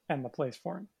and the place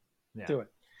for him. Yeah. Do it.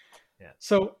 Yeah.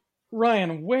 So,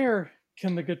 Ryan, where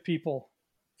can the good people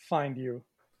find you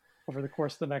over the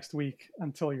course of the next week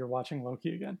until you're watching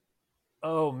Loki again?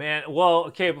 Oh man. Well,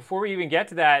 okay, before we even get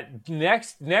to that,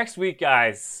 next week,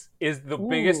 guys, is the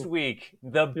biggest week.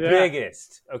 The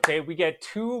biggest. Okay, we get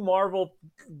 2 Marvel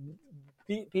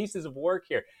pieces of work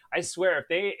here. I swear,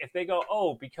 if they go,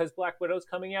 oh, because Black Widow's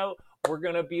coming out, we're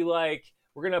gonna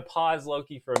pause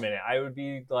Loki for a minute. I would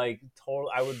be like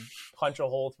I would punch a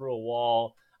hole through a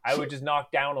wall. I would just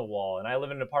knock down a wall. And I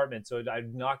live in an apartment, so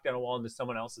I'd knock down a wall into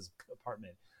someone else's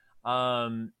apartment.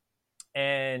 So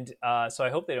I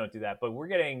hope they don't do that. But we're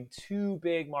getting 2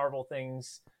 big Marvel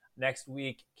things next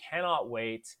week. Cannot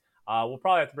wait. We'll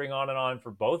probably have to bring on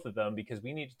for both of them because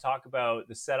we need to talk about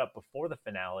the setup before the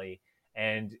finale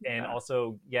and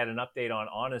also get an update on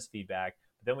Anna's feedback.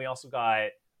 But then we also got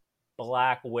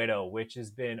Black Widow, which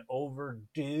has been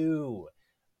overdue.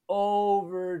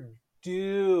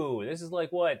 This is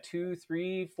like what, 2,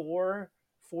 3, 4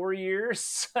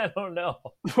 years? I don't know.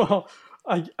 Well,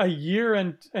 a year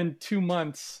and 2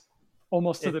 months,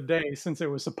 almost to the day, since it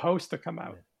was supposed to come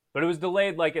out. But it was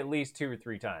delayed like at least 2 or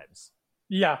 3 times.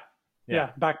 Yeah.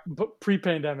 Back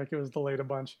pre-pandemic, it was delayed a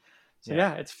bunch. So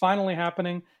yeah, it's finally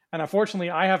happening. And unfortunately,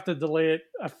 I have to delay it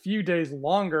a few days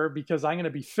longer because I'm going to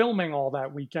be filming all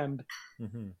that weekend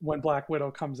when Black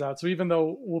Widow comes out. So even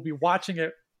though we'll be watching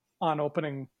it on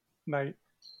opening night,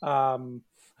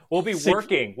 we'll be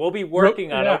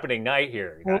working on opening night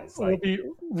here, guys. We'll be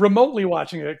remotely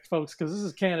watching it, folks, because this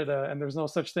is Canada and there's no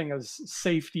such thing as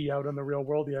safety out in the real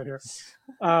world yet here.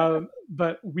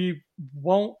 But we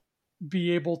won't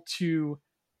be able to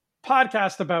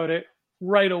podcast about it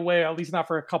right away, at least not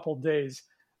for a couple days.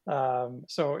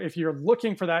 So if you're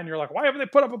looking for that and you're like, why haven't they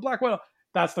put up a Black Widow?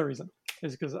 That's the reason,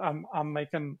 is because I'm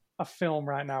making a film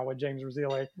right now with James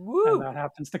Rosile, and that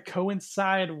happens to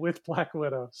coincide with Black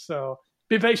Widow. So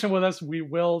be patient with us. We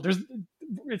will.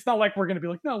 It's not like we're going to be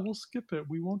like, no, we'll skip it.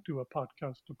 We won't do a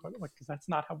podcast about it, because that's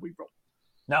not how we roll.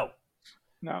 No.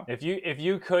 If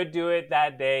you could do it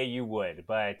that day, you would.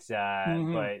 But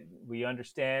we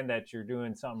understand that you're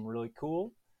doing something really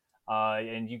cool.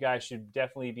 And you guys should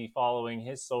definitely be following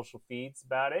his social feeds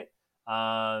about it.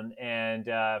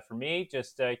 For me,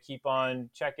 just keep on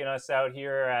checking us out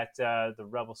here at the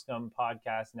Rebel Scum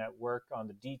Podcast Network on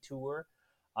the Detour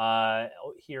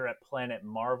here at Planet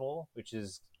Marvel, which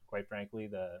is, quite frankly,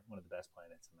 one of the best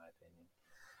planets in my opinion.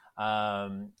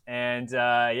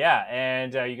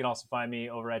 You can also find me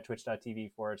over at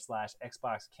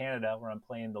twitch.tv/Xbox Canada, where I'm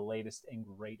playing the latest and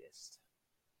greatest.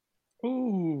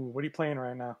 Ooh, what are you playing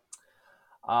right now?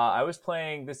 I was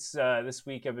playing this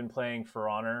week. I've been playing For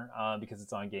Honor because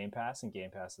it's on Game Pass, and Game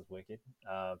Pass is wicked.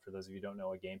 For those of you who don't know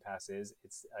what Game Pass is,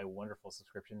 it's a wonderful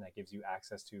subscription that gives you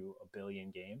access to 1 billion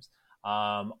games.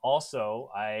 Also,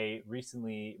 I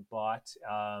recently bought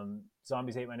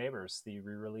Zombies Ate My Neighbors, the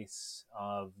re-release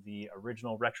of the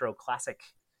original retro classic.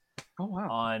 Oh, wow.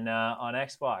 On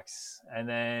Xbox. And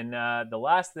then the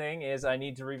last thing is I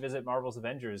need to revisit Marvel's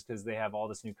Avengers because they have all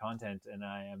this new content, and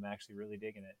I am actually really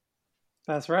digging it.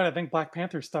 That's right. I think Black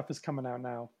Panther stuff is coming out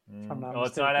now. Well,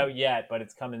 it's not out yet, but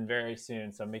it's coming very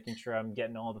soon. So I'm making sure I'm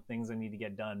getting all the things I need to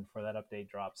get done before that update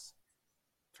drops.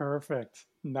 Perfect.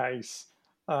 Nice.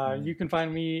 You can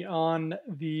find me on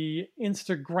the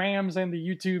Instagrams and the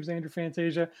YouTubes, Andrew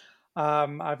Fantasia.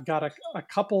 I've got a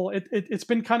couple. It's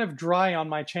been kind of dry on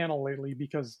my channel lately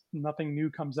because nothing new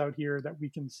comes out here that we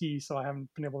can see. So I haven't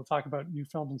been able to talk about new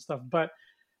films and stuff. But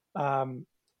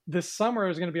this summer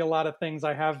is going to be a lot of things.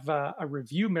 I have a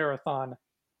review marathon,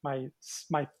 my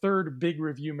 3rd big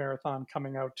review marathon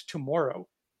coming out tomorrow.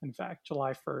 In fact,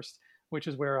 July 1st, which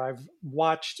is where I've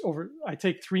watched I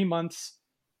take 3 months.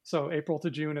 So April to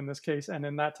June in this case. And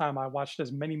in that time, I watched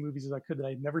as many movies as I could that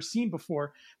I'd never seen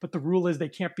before. But the rule is they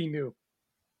can't be new.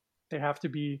 They have to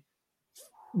be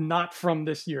not from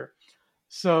this year.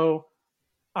 So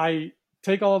I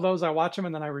take all of those, I watch them,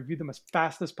 and then I review them as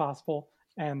fast as possible.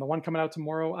 And the one coming out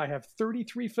tomorrow, I have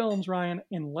 33 films, Ryan,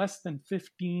 in less than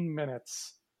 15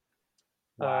 minutes.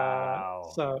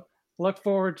 Wow. So look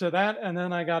forward to that. And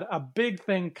then I got a big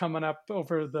thing coming up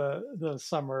over the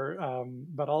summer,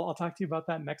 but I'll talk to you about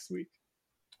that next week.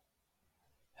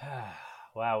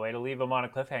 Wow, way to leave them on a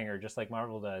cliffhanger, just like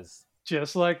Marvel does.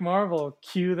 Just like Marvel.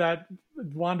 Cue that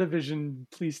WandaVision,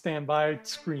 please stand by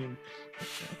scream.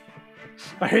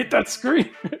 I hate that scream.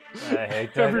 I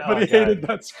hate that. Everybody hated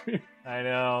that scream. I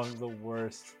know, the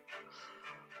worst.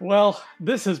 Well,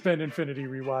 this has been Infinity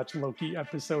Rewatch Loki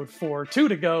episode 4. 2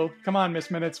 to go. Come on,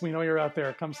 Miss Minutes. We know you're out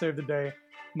there. Come save the day.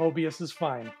 Mobius is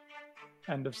fine.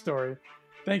 End of story.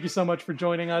 Thank you so much for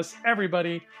joining us.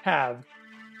 Everybody, have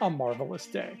a marvelous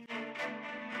day.